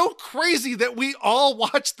like so crazy that we all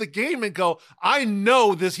watch the game and go, I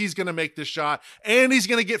know he's going to make this shot and he's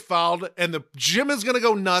going to get fouled and the gym is going to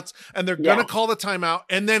go nuts and they're going to call the timeout.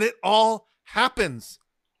 And then it all happens.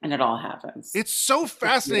 And it all happens. It's so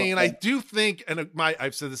fascinating. And I do think, and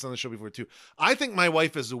I've said this on the show before too, I think my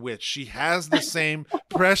wife is a witch. She has the same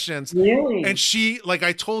prescience. Really? And she, like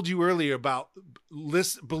I told you earlier about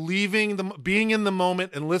believing being in the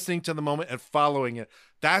moment and listening to the moment and following it.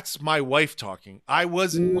 That's my wife talking. I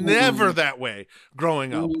was never that way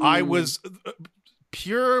growing up. I was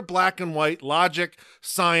pure black and white logic,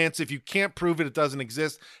 science. If you can't prove it, it doesn't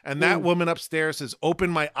exist. And that woman upstairs has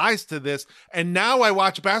opened my eyes to this. And now I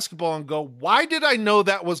watch basketball and go, why did I know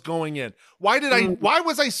that was going in? Why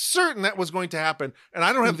was I certain that was going to happen? And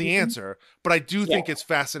I don't have the answer, but I do think it's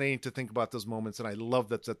fascinating to think about those moments. And I love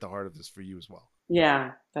that's at the heart of this for you as well.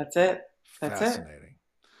 Yeah, that's it. Fascinating.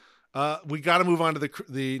 We got to move on to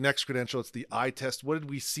the next credential. It's the eye test. What did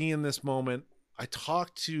we see in this moment? I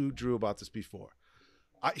talked to Drew about this before.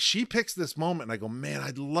 She picks this moment and I go, man,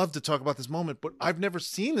 I'd love to talk about this moment, but I've never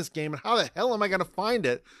seen this game. And how the hell am I going to find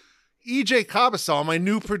it? EJ Cabasal, my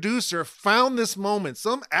new producer, found this moment.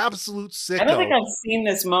 Some absolute sicko. I don't think I've seen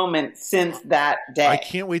this moment since that day. I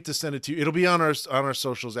can't wait to send it to you. It'll be on our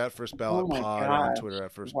socials at First Ballot Pod on Twitter,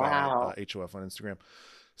 at First Ballot HOF on Instagram.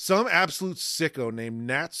 Some absolute sicko named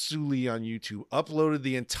Nat Suli on YouTube uploaded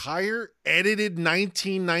the entire edited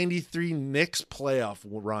 1993 Knicks playoff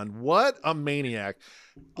run. What a maniac.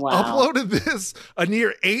 Wow. Uploaded this, a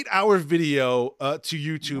near 8-hour video to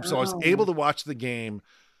YouTube, so I was able to watch the game.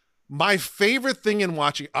 My favorite thing in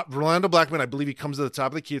watching Rolando Blackman, I believe he comes to the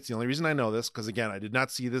top of the key. It's the only reason I know this, because again, I did not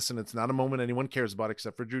see this, and it's not a moment anyone cares about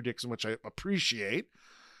except for Drew Dixon, which I appreciate.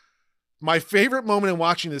 My favorite moment in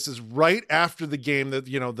watching this is right after the game that,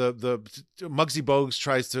 the Muggsy Bogues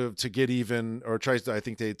tries to get even, or tries to, I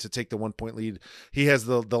think to take the 1-point lead. He has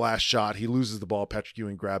the last shot. He loses the ball. Patrick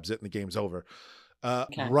Ewing grabs it and the game's over.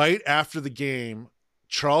 Right after the game,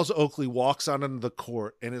 Charles Oakley walks out onto the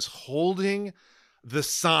court and is holding the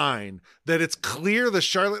sign that it's clear the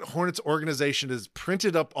Charlotte Hornets organization has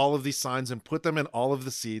printed up all of these signs and put them in all of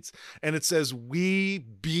the seats. And it says, "We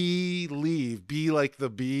believe," be like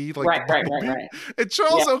the bee, like right. And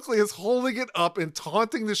Charles Oakley is holding it up and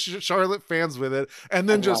taunting the Charlotte fans with it. And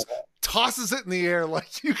then just tosses it in the air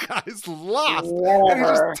like, you guys lost. And he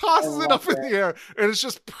just tosses it up in the air. And it's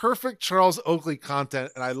just perfect Charles Oakley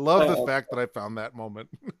content. And I love the fact that I found that moment.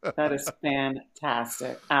 That is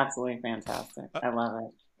fantastic. Absolutely fantastic. I love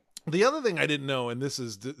it. The other thing I didn't know, and this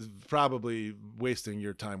is probably wasting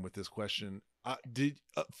your time with this question, they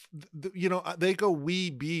go,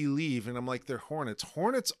 "We believe," and I'm like, they're Hornets.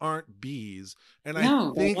 Hornets aren't bees, and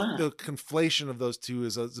I think the conflation of those two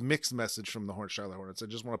is a mixed message from the Charlotte Hornets. I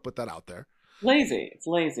just want to put that out there. It's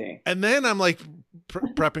lazy. And then I'm like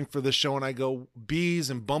prepping for this show, and I go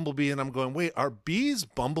bees and bumblebee, and I'm going, wait, are bees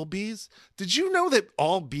bumblebees? Did you know that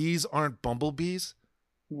all bees aren't bumblebees?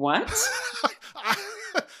 What?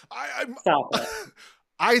 Stop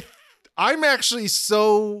it. I'm actually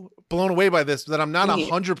so blown away by this that I'm not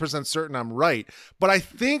 100% certain I'm right. But I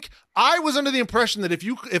think I was under the impression that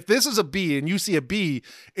if this is a bee and you see a bee,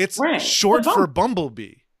 it's short for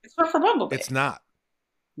bumblebee. It's short for bumblebee. It's not.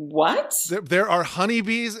 What? There are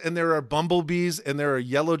honeybees and there are bumblebees and there are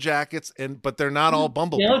yellow jackets, but they're not all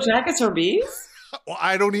bumblebees. Yellow jackets are bees? Well,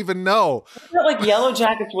 I don't even know. I feel like yellow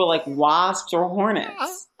jackets were like wasps or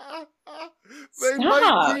hornets. They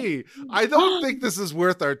might be. I don't think this is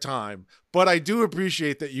worth our time, but I do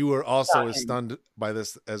appreciate that you were also as stunned by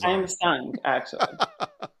this as I'm stunned, actually.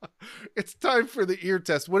 It's time for the ear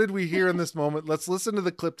test. What did we hear in this moment? Let's listen to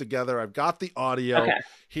the clip together. I've got the audio. Okay.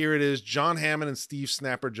 Here it is. John Hammond and Steve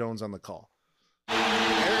Snapper Jones on the call. They're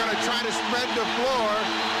going to try to spread the floor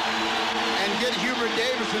and get Hubert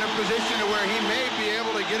Davis in a position to where he may be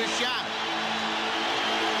able to get a shot.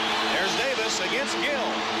 There's Davis against Gill.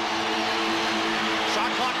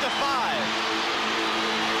 Shot clock to 5.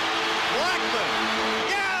 Blackman.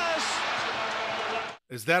 Yes!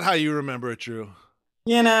 Is that how you remember it, Drew?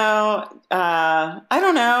 You know, I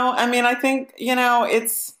don't know. I mean, I think, you know,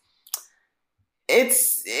 it's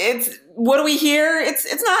what do we hear?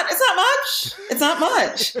 It's not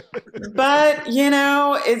much. But, you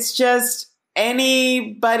know, it's just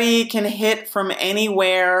anybody can hit from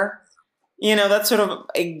anywhere. You know, that's sort of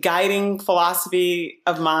a guiding philosophy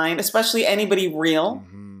of mine, especially anybody real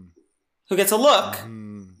who gets a look,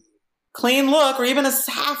 clean look, or even a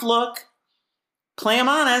half look, play them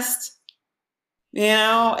honest. You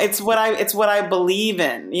know, it's what I believe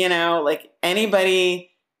in, you know, like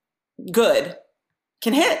anybody good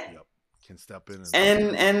can hit. Yep. Can step in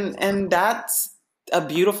and that's a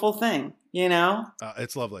beautiful thing, you know?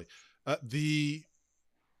 It's lovely. The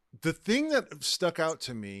thing that stuck out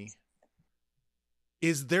to me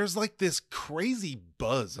is there's like this crazy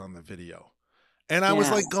buzz on the video. And I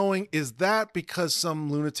was like going, is that because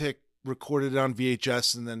some lunatic recorded it on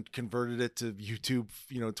VHS and then converted it to YouTube,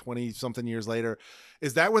 you know, 20 something years later?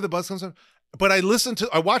 Is that where the buzz comes from? But I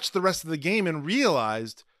watched the rest of the game and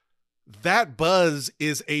realized that buzz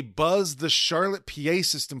is a buzz the Charlotte PA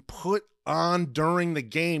system put on during the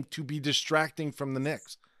game to be distracting from the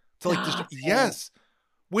Knicks. To like, yes.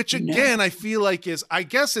 Which again, I feel like I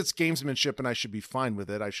guess it's gamesmanship and I should be fine with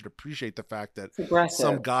it. I should appreciate the fact that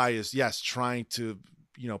some guy is, trying to,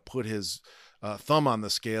 you know, put his thumb on the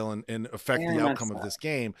scale and affect the outcome of this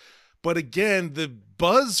game. But again, the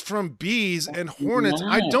buzz from bees and hornets,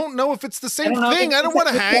 I don't know if it's the same thing. I don't want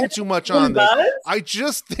to hang too much on this. I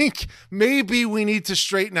just think maybe we need to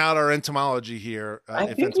straighten out our entomology here. I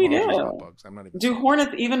think we do. I'm not even do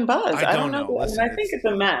hornets even buzz? I don't know. Listen, I think it's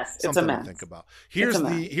a mess. It's a mess. To think about.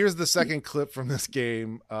 Here's the second clip from this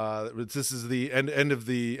game. This is the end of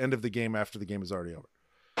the game after the game is already over.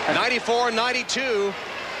 94-92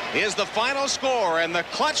 is the final score, and the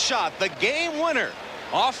clutch shot, the game winner,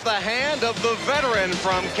 off the hand of the veteran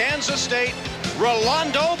from Kansas State,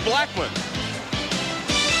 Rolando Blackman.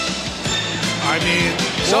 I mean,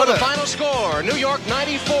 so the final score, New York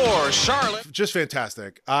 94, Charlotte. Just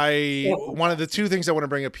fantastic. One of the two things I want to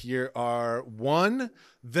bring up here are, one,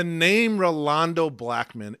 the name Rolando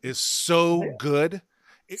Blackman is so good.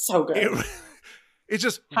 So good. It's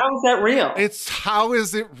just, how is that real? How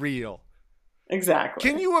is it real? Exactly.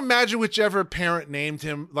 Can you imagine whichever parent named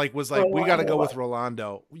him, was like, we got to go with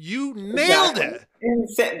Rolando? You nailed it.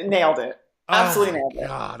 Nailed it. Absolutely nailed it.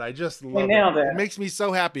 God, I just love it. It makes me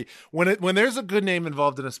so happy when there's a good name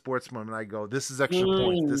involved in a sports moment. I go, this is extra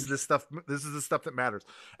points. This is the stuff that matters.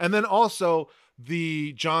 And then also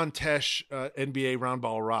the John Tesh NBA round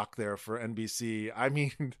ball rock there for NBC. I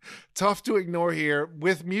mean, tough to ignore here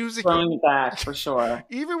with music. Throwing it back for sure.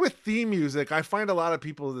 Even with theme music, I find a lot of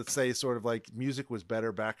people that say sort of like music was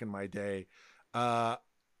better back in my day.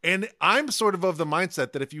 And I'm sort of the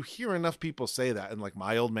mindset that if you hear enough people say that, and like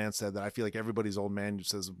my old man said that, I feel like everybody's old man who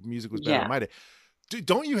says music was better in my day.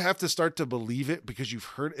 Don't you have to start to believe it because you've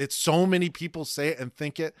heard it? So many people say it and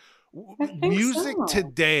think it. Music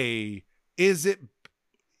today,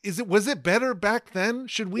 was it better back then?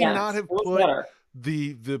 Should we not have put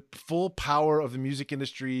the full power of the music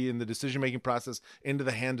industry and the decision-making process into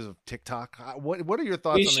the hands of TikTok? What are your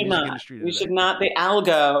thoughts on the music industry today? We should not. The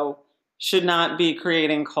algo should not be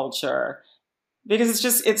creating culture, because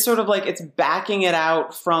it's sort of like it's backing it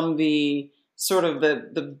out from the sort of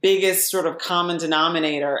the biggest sort of common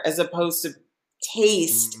denominator, as opposed to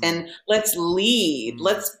taste and let's lead,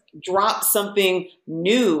 let's drop something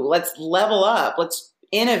new, let's level up, let's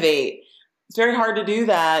innovate. It's very hard to do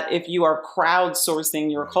that if you are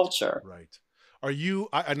crowdsourcing your culture. Right. Are you,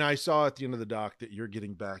 and I saw at the end of the doc that you're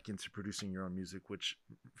getting back into producing your own music, which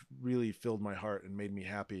really filled my heart and made me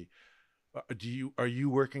happy. Are you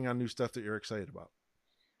working on new stuff that you're excited about?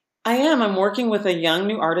 I am. I'm working with a young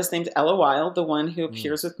new artist named Ella Wild, the one who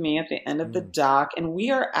appears with me at the end of the doc. And we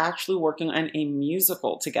are actually working on a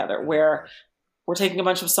musical together where we're taking a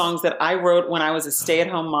bunch of songs that I wrote when I was a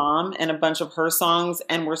stay-at-home mom and a bunch of her songs.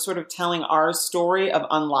 And we're sort of telling our story of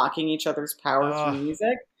unlocking each other's power through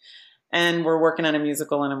music. And we're working on a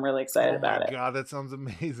musical, and I'm really excited about it. God, that sounds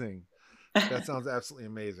amazing. That sounds absolutely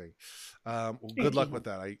amazing. Well, good luck with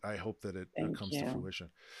that. I hope that it comes to fruition.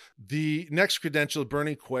 The next credential,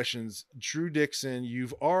 burning questions. Drew Dixon,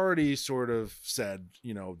 you've already sort of said,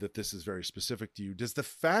 that this is very specific to you. Does the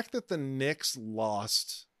fact that the Knicks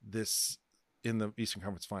lost this in the Eastern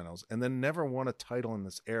Conference Finals and then never won a title in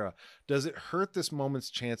this era. Does it hurt this moment's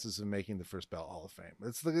chances of making the first ballot Hall of Fame?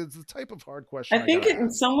 It's the type of hard question. I think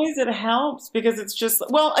in some ways it helps because it's just,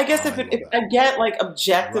 well, I guess if I get like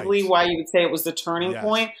objectively why you would say it was the turning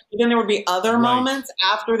point, but then there would be other moments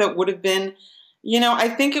after that would have been, I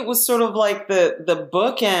think it was sort of like the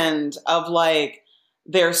bookend of like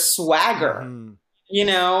their swagger. Mm-hmm.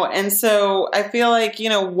 And so I feel like,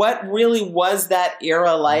 what really was that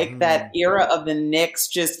era like, mm-hmm. that era of the Knicks,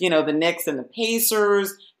 just, the Knicks and the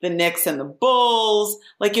Pacers, the Knicks and the Bulls,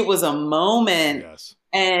 like it was a moment. Yes.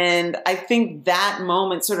 And I think that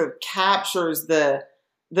moment sort of captures the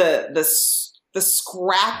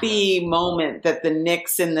scrappy moment that the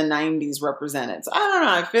Knicks in the 90s represented. So I don't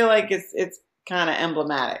know. I feel like it's kind of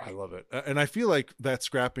emblematic. I love it. And I feel like that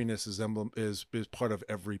scrappiness is part of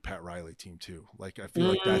every Pat Riley team too. Like I feel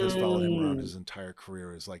like that has followed him around his entire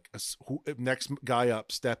career, is like next guy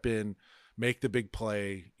up, step in, make the big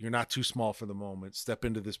play. You're not too small for the moment. Step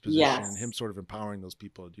into this position. Yes. Him sort of empowering those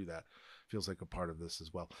people to do that feels like a part of this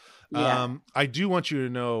as well. Yeah. I do want you to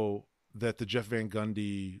know that the Jeff Van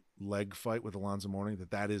Gundy leg fight with Alonzo Mourning,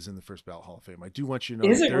 that is in the first ballot Hall of Fame. I do want you to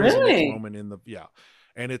know is that it there really? is a moment in the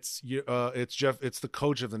and it's Jeff. It's the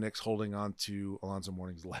coach of the Knicks holding on to Alonzo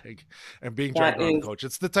Mourning's leg and being dragged on the coach.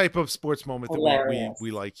 It's the type of sports moment that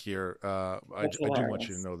we like here. I do want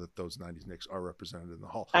you to know that those 90s Knicks are represented in the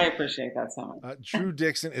Hall. I appreciate that so much. Drew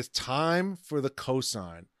Dixon, it's time for the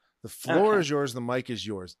cosign. The floor is yours. The mic is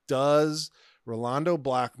yours. Does Rolando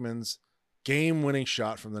Blackman's game-winning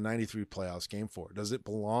shot from the 93 playoffs, Game 4, does it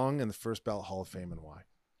belong in the first ballot Hall of Fame, and why?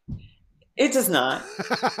 It does not.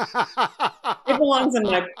 It belongs in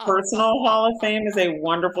my personal Hall of Fame as a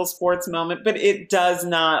wonderful sports moment, but it does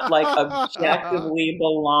not like objectively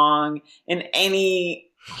belong in any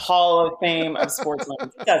Hall of Fame of sports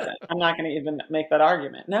moments. It doesn't. I'm not going to even make that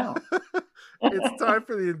argument. No. It's time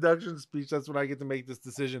for the induction speech. That's when I get to make this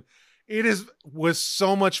decision. It was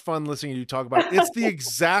so much fun listening to you talk about it. It's the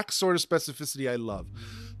exact sort of specificity I love.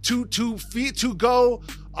 To go,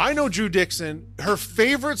 I know Drew Dixon, her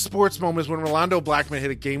favorite sports moment is when Rolando Blackman hit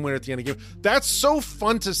a game winner at the end of the game. That's so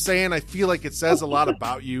fun to say, and I feel like it says a lot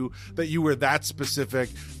about you that you were that specific,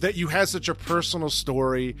 that you had such a personal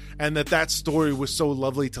story, and that story was so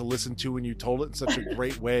lovely to listen to when you told it in such a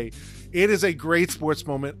great way. It is a great sports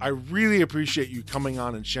moment. I really appreciate you coming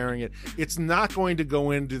on and sharing it. It's not going to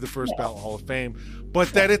go into the first ballot Hall of Fame, but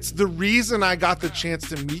that it's the reason I got the chance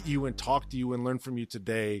to meet you and talk to you and learn from you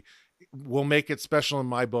today will make it special in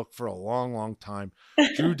my book for a long, long time.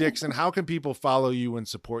 Drew Dixon, how can people follow you and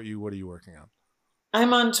support you? What are you working on?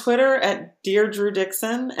 I'm on Twitter at Dear Drew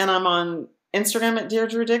Dixon, and I'm on Instagram at Dear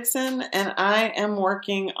Drew Dixon, and I am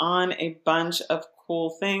working on a bunch of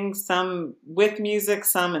cool things, some with music,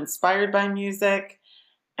 some inspired by music,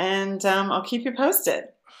 and I'll keep you posted.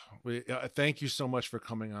 Thank you so much for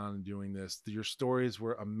coming on and doing this. Your stories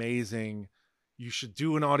were amazing. You should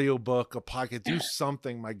do an audiobook, a podcast, do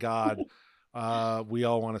something. My God, we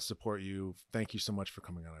all want to support you. Thank you so much for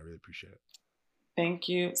coming on. I really appreciate it. Thank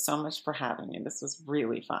you so much for having me. This was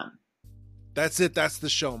really fun. That's it. That's the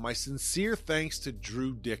show. My sincere thanks to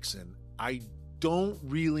Drew Dixon. I don't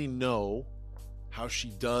really know how she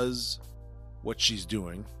does what she's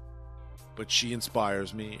doing, but she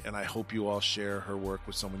inspires me, and I hope you all share her work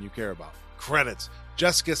with someone you care about. Credits: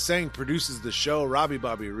 Jessica Singh produces the show. Robbie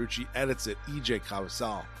Bobby Arucci edits it. EJ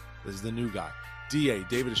Cavasal is the new guy. DA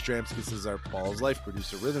David Ostramskis is our Paul's Life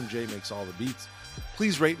producer. Rhythm J makes all the beats.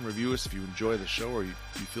 Please rate and review us if you enjoy the show or you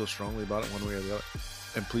feel strongly about it one way or the other.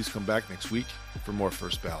 And please come back next week for more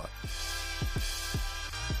First Ballot.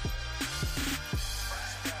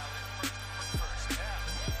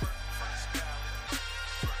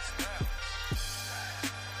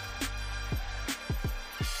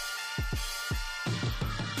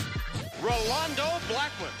 Rolando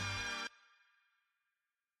Blackman.